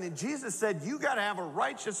heaven. And Jesus said, you got to have a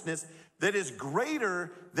righteousness that is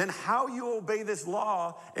greater than how you obey this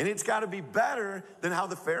law, and it's got to be better than how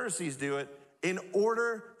the Pharisees do it in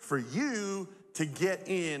order for you to get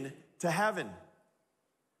into heaven.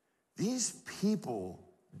 These people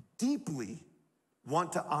deeply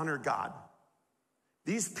want to honor God.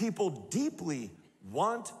 These people deeply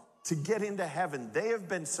want to get into heaven. They have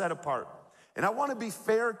been set apart. And I want to be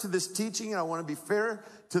fair to this teaching, and I want to be fair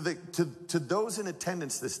to those in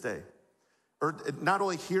attendance this day. Or not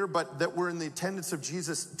only here, but that were in the attendance of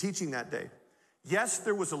Jesus teaching that day. Yes,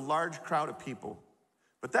 there was a large crowd of people.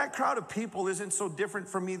 But that crowd of people isn't so different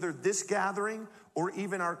from either this gathering or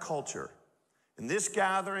even our culture. In this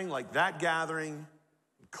gathering, like that gathering,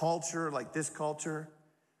 culture, like this culture,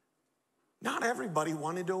 not everybody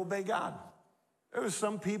wanted to obey God. There was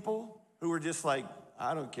some people who were just like,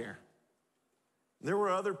 I don't care. There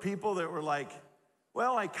were other people that were like,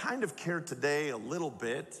 well, I kind of care today a little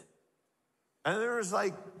bit. And there was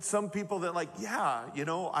like some people that like, yeah, you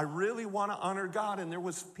know, I really want to honor God. And there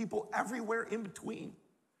was people everywhere in between.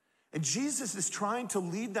 And Jesus is trying to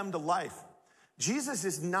lead them to life. Jesus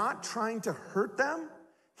is not trying to hurt them.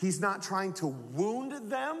 He's not trying to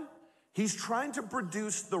wound them. He's trying to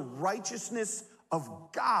produce the righteousness of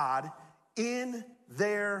God in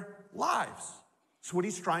their lives. That's what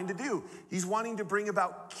he's trying to do. He's wanting to bring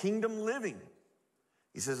about kingdom living.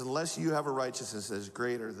 He says, unless you have a righteousness that is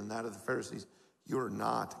greater than that of the Pharisees, you are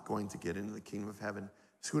not going to get into the kingdom of heaven.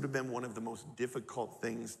 This would have been one of the most difficult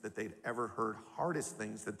things that they'd ever heard, hardest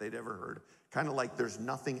things that they'd ever heard. Kind of like there's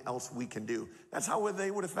nothing else we can do. That's how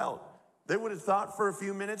they would have felt. They would have thought for a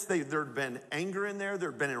few minutes, there'd been anger in there,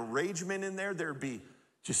 there'd been enragement in there, there'd be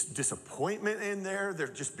just disappointment in there,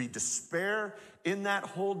 there'd just be despair in that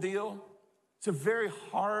whole deal. It's a very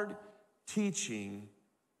hard teaching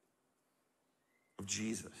of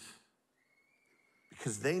Jesus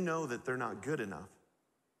because they know that they're not good enough.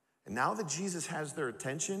 And now that Jesus has their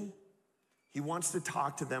attention, he wants to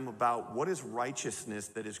talk to them about what is righteousness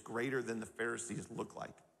that is greater than the Pharisees look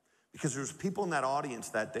like. Because there's people in that audience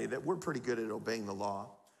that day that were pretty good at obeying the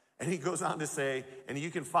law. And he goes on to say, and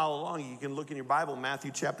you can follow along, you can look in your Bible,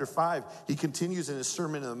 Matthew chapter 5. He continues in his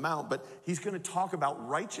Sermon on the Mount, but he's going to talk about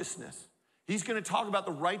righteousness. He's going to talk about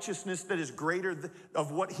the righteousness that is greater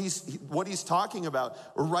of what he's talking about,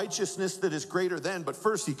 or righteousness that is greater than. But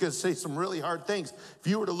first, he could say some really hard things. If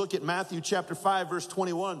you were to look at Matthew chapter 5, verse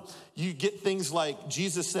 21, you get things like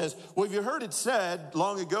Jesus says, well, have you heard it said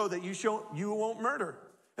long ago that you won't murder?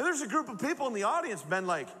 And there's a group of people in the audience been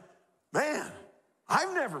like, man,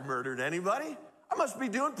 I've never murdered anybody. I must be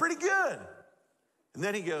doing pretty good. And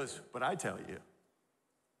then he goes, but I tell you,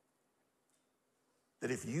 that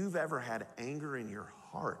if you've ever had anger in your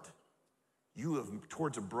heart, you have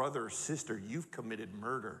towards a brother or sister, you've committed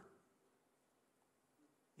murder.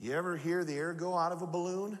 You ever hear the air go out of a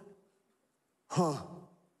balloon? Huh.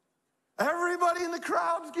 Everybody in the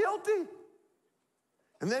crowd's guilty.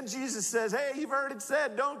 And then Jesus says, hey, you've heard it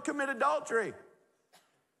said, don't commit adultery.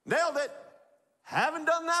 Nailed it. Haven't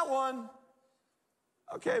done that one.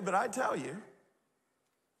 Okay, but I tell you,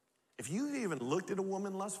 if you've even looked at a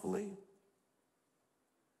woman lustfully,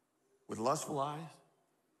 with lustful eyes,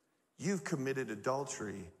 you've committed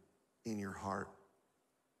adultery in your heart.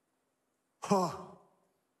 Huh.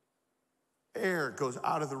 Air goes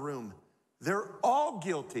out of the room. They're all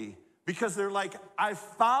guilty because they're like, I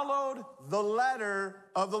followed the letter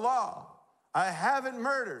of the law. I haven't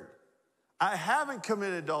murdered. I haven't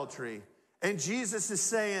committed adultery. And Jesus is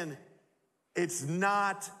saying, it's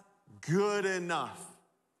not good enough.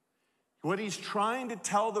 What he's trying to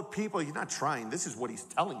tell the people, he's not trying, this is what he's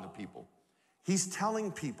telling the people. He's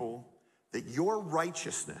telling people that your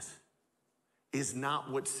righteousness is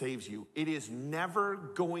not what saves you. It is never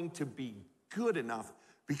going to be good enough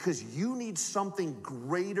because you need something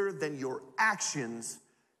greater than your actions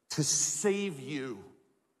to save you.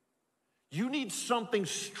 You need something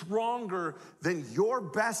stronger than your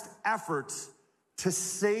best efforts to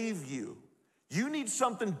save you. You need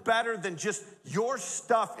something better than just your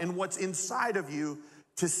stuff and what's inside of you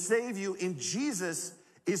to save you in Jesus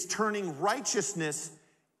is turning righteousness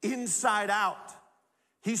inside out.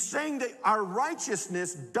 He's saying that our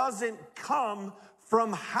righteousness doesn't come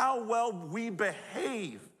from how well we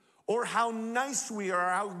behave or how nice we are,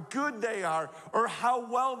 or how good they are, or how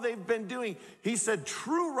well they've been doing. He said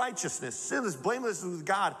true righteousness, sinless, blameless with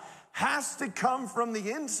God, has to come from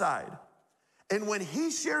the inside. And when he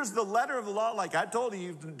shares the letter of the law, like I told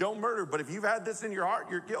you, don't murder, but if you've had this in your heart,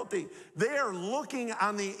 you're guilty. They are looking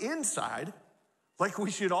on the inside, like we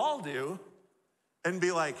should all do, and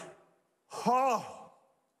be like, oh,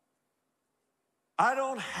 I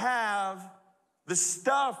don't have the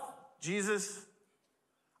stuff, Jesus.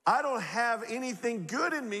 I don't have anything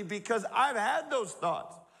good in me because I've had those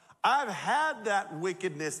thoughts. I've had that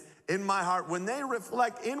wickedness in my heart. When they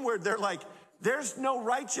reflect inward, they're like, there's no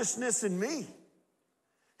righteousness in me.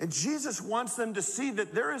 And Jesus wants them to see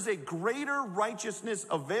that there is a greater righteousness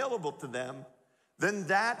available to them than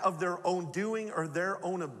that of their own doing or their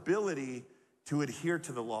own ability to adhere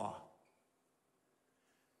to the law.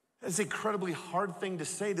 It's an incredibly hard thing to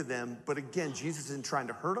say to them, but again, Jesus isn't trying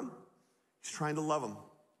to hurt them. He's trying to love them.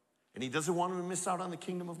 And he doesn't want them to miss out on the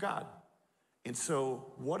kingdom of God. And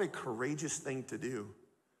so what a courageous thing to do,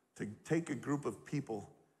 to take a group of people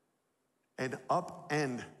and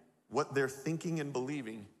upend what they're thinking and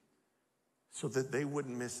believing so that they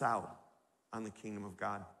wouldn't miss out on the kingdom of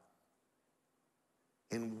God.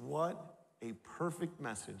 And what a perfect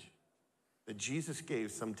message that Jesus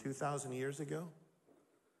gave some 2,000 years ago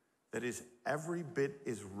that is every bit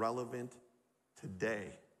as relevant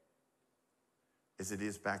today as it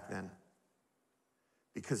is back then.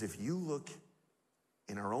 Because if you look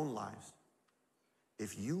in our own lives,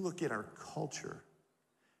 if you look at our culture,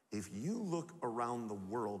 if you look around the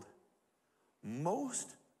world, most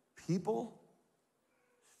people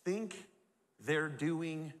think they're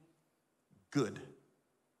doing good.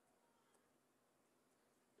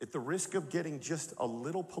 At the risk of getting just a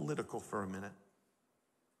little political for a minute,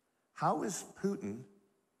 how is Putin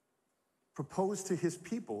proposed to his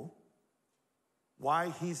people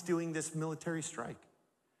why he's doing this military strike?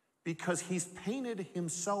 Because he's painted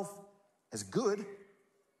himself as good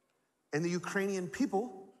and the Ukrainian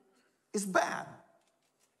people is bad.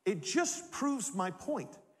 It just proves my point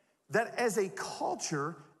that as a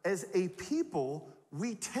culture, as a people,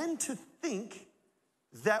 we tend to think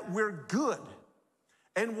that we're good.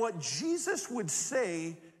 And what Jesus would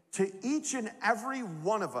say to each and every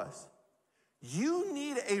one of us, you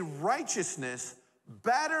need a righteousness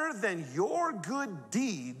better than your good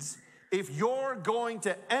deeds if you're going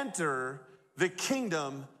to enter the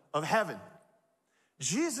kingdom of heaven.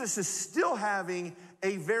 Jesus is still having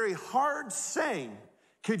a very hard saying.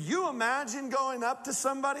 Could you imagine going up to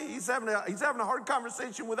somebody? He's having a hard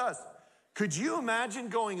conversation with us. Could you imagine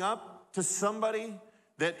going up to somebody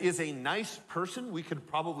that is a nice person we could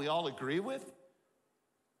probably all agree with?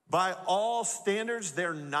 By all standards,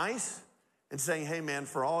 they're nice, and saying, hey man,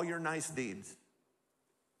 for all your nice deeds,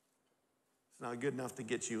 it's not good enough to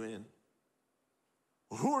get you in.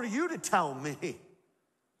 Well, who are you to tell me?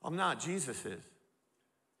 I'm not, Jesus is.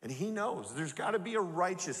 And he knows there's got to be a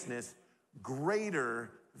righteousness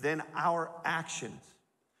greater than our actions.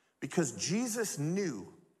 Because Jesus knew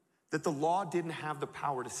that the law didn't have the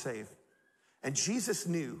power to save. And Jesus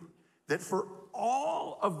knew that for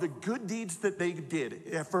all of the good deeds that they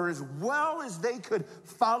did, for as well as they could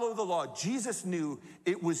follow the law, Jesus knew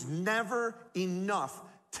it was never enough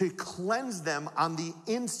to cleanse them on the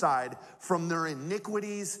inside from their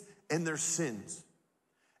iniquities and their sins.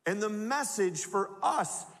 And the message for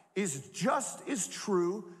us is just as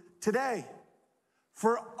true today.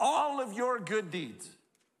 For all of your good deeds,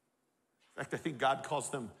 in fact, I think God calls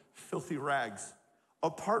them filthy rags,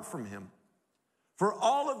 apart from him. For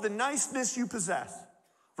all of the niceness you possess,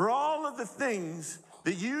 for all of the things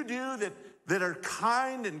that you do that are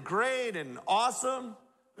kind and great and awesome.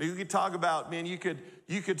 You could talk about, man, you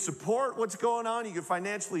could support what's going on. You could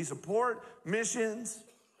financially support missions.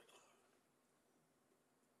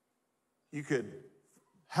 You could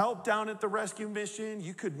help down at the rescue mission.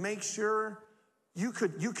 You could make sure, you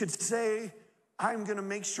could say, I'm going to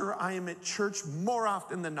make sure I am at church more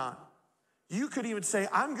often than not. You could even say,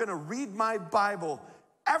 I'm going to read my Bible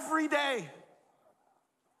every day.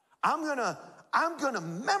 I'm going to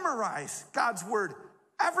memorize God's word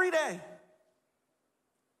every day.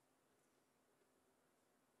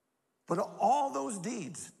 But all those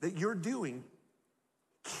deeds that you're doing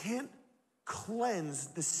can't cleanse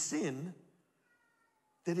the sin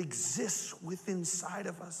that exists within inside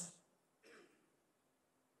of us.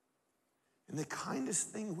 And the kindest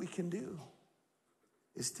thing we can do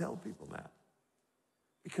is tell people that.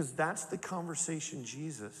 Because that's the conversation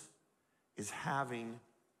Jesus is having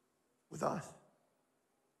with us.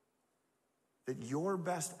 That your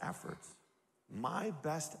best efforts, my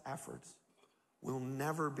best efforts, will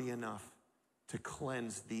never be enough to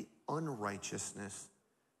cleanse the unrighteousness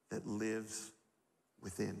that lives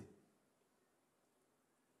within.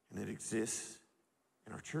 And it exists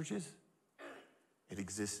in our churches. It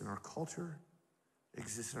exists in our culture. It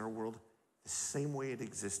exists in our world the same way it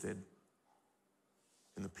existed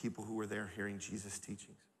in the people who were there hearing Jesus'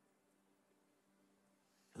 teachings.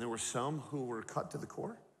 And there were some who were cut to the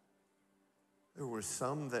core. There were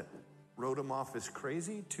some that wrote him off as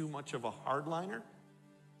crazy, too much of a hardliner.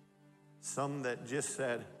 Some that just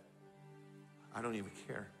said, I don't even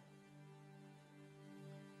care.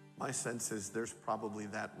 My sense is there's probably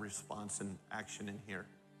that response and action in here.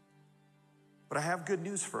 But I have good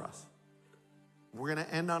news for us. We're going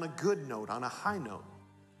to end on a good note, on a high note.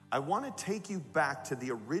 I want to take you back to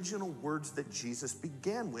the original words that Jesus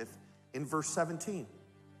began with in verse 17.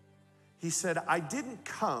 He said, I didn't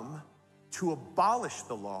come to abolish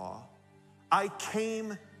the law. I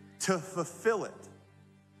came to fulfill it.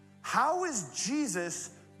 How is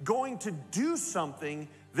Jesus going to do something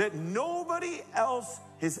that nobody else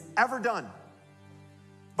has ever done?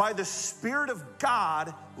 By the Spirit of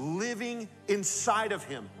God living inside of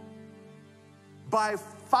him. By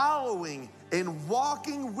following and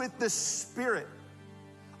walking with the Spirit.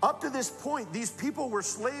 Up to this point, these people were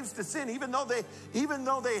slaves to sin. Even though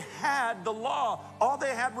they had the law, all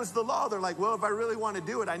they had was the law. They're like, well, if I really want to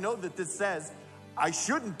do it, I know that this says I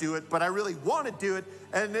shouldn't do it, but I really want to do it.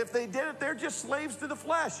 And if they did it, they're just slaves to the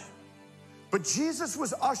flesh. But Jesus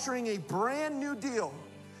was ushering a brand new deal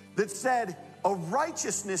that said a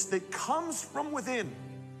righteousness that comes from within,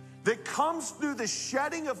 that comes through the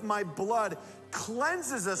shedding of my blood,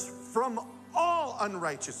 cleanses us from all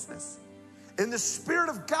unrighteousness. And the Spirit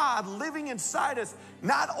of God living inside us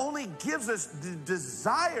not only gives us the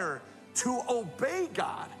desire to obey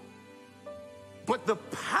God, but the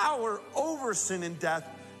power over sin and death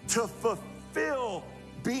to fulfill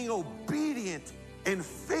being obedient and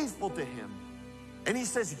faithful to him. And he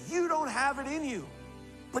says, you don't have it in you,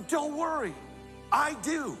 but don't worry, I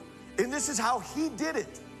do. And this is how he did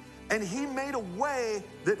it. And he made a way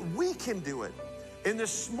that we can do it. And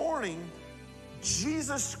this morning,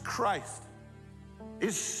 Jesus Christ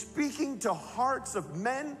is speaking to hearts of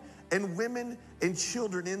men and women and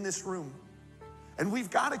children in this room. And we've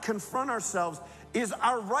got to confront ourselves. Is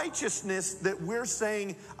our righteousness that we're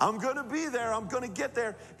saying, I'm going to be there, I'm going to get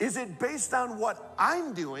there, is it based on what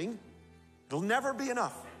I'm doing? It'll never be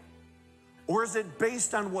enough. Or is it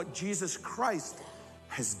based on what Jesus Christ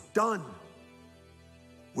has done,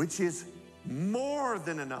 which is more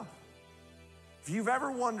than enough? If you've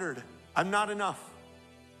ever wondered, I'm not enough,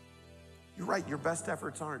 you're right, your best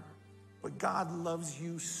efforts aren't. But God loves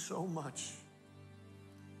you so much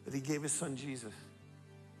that he gave his son Jesus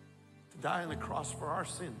to die on the cross for our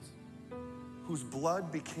sins, whose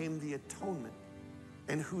blood became the atonement,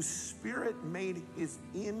 and whose Spirit made his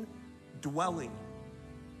indwelling.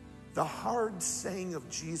 The hard saying of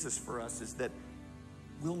Jesus for us is that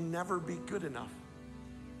we'll never be good enough.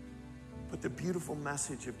 But the beautiful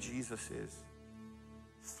message of Jesus is,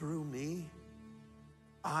 through me,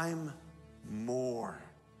 I'm more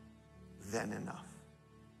than enough.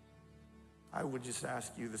 I would just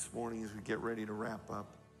ask you this morning as we get ready to wrap up,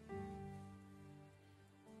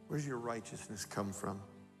 where's your righteousness come from?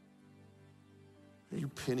 Are you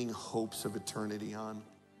pinning hopes of eternity on?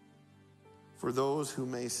 For those who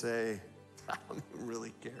may say, I don't even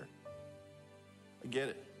really care. I get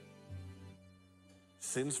it.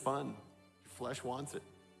 Sin's fun. Your flesh wants it.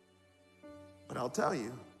 But I'll tell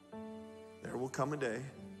you, there will come a day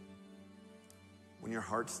when your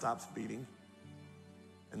heart stops beating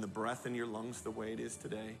and the breath in your lungs the way it is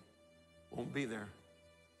today won't be there.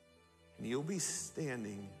 And you'll be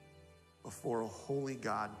standing before a holy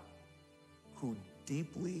God who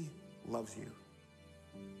deeply loves you.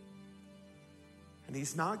 And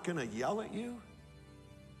he's not going to yell at you.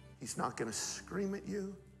 He's not going to scream at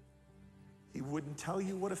you. He wouldn't tell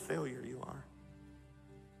you what a failure you are.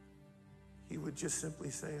 He would just simply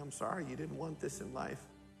say, I'm sorry, you didn't want this in life.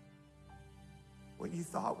 What you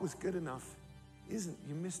thought was good enough isn't.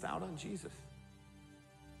 You missed out on Jesus.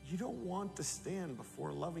 You don't want to stand before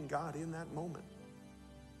a loving God in that moment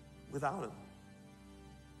without him.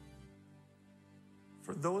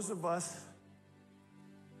 For those of us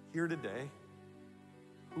here today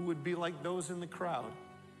who would be like those in the crowd,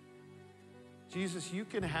 Jesus, you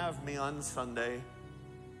can have me on Sunday.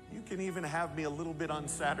 You can even have me a little bit on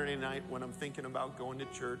Saturday night when I'm thinking about going to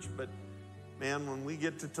church. But man, when we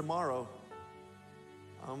get to tomorrow,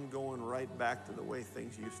 I'm going right back to the way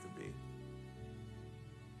things used to be.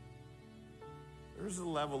 There's a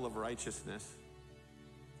level of righteousness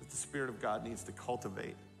that the Spirit of God needs to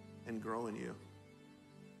cultivate and grow in you.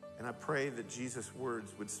 And I pray that Jesus'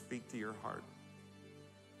 words would speak to your heart.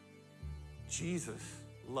 Jesus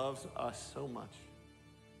loves us so much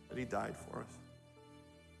that he died for us.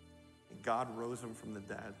 And God rose him from the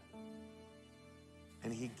dead.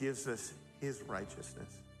 And he gives us his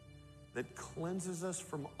righteousness that cleanses us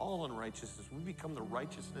from all unrighteousness. We become the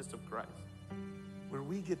righteousness of Christ, where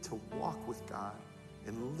we get to walk with God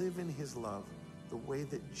and live in his love the way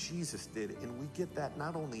that Jesus did. And we get that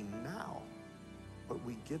not only now, but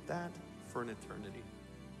we get that for an eternity.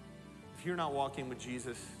 If you're not walking with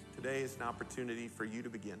Jesus, today is an opportunity for you to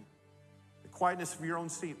begin. The quietness of your own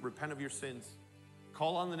seat, repent of your sins.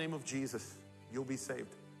 Call on the name of Jesus. You'll be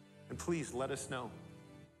saved. And please let us know.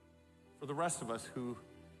 For the rest of us who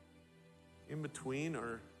in between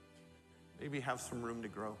or maybe have some room to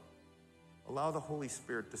grow, allow the Holy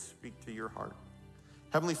Spirit to speak to your heart.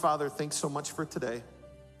 Heavenly Father, thanks so much for today.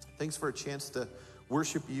 Thanks for a chance to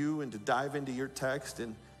worship you and to dive into your text.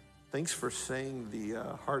 And thanks for saying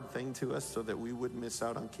the hard thing to us so that we wouldn't miss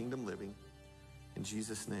out on kingdom living. In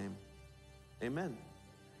Jesus' name, amen.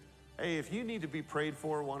 Hey, if you need to be prayed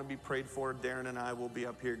for, want to be prayed for, Darren and I will be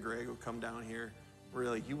up here. Greg will come down here.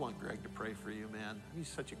 Really, you want Greg to pray for you, man. He's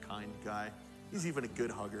such a kind guy. He's even a good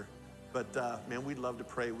hugger. But, man, we'd love to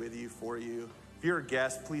pray with you, for you. If you're a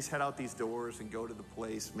guest, please head out these doors and go to the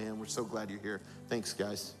place. Man, we're so glad you're here. Thanks,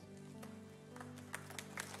 guys.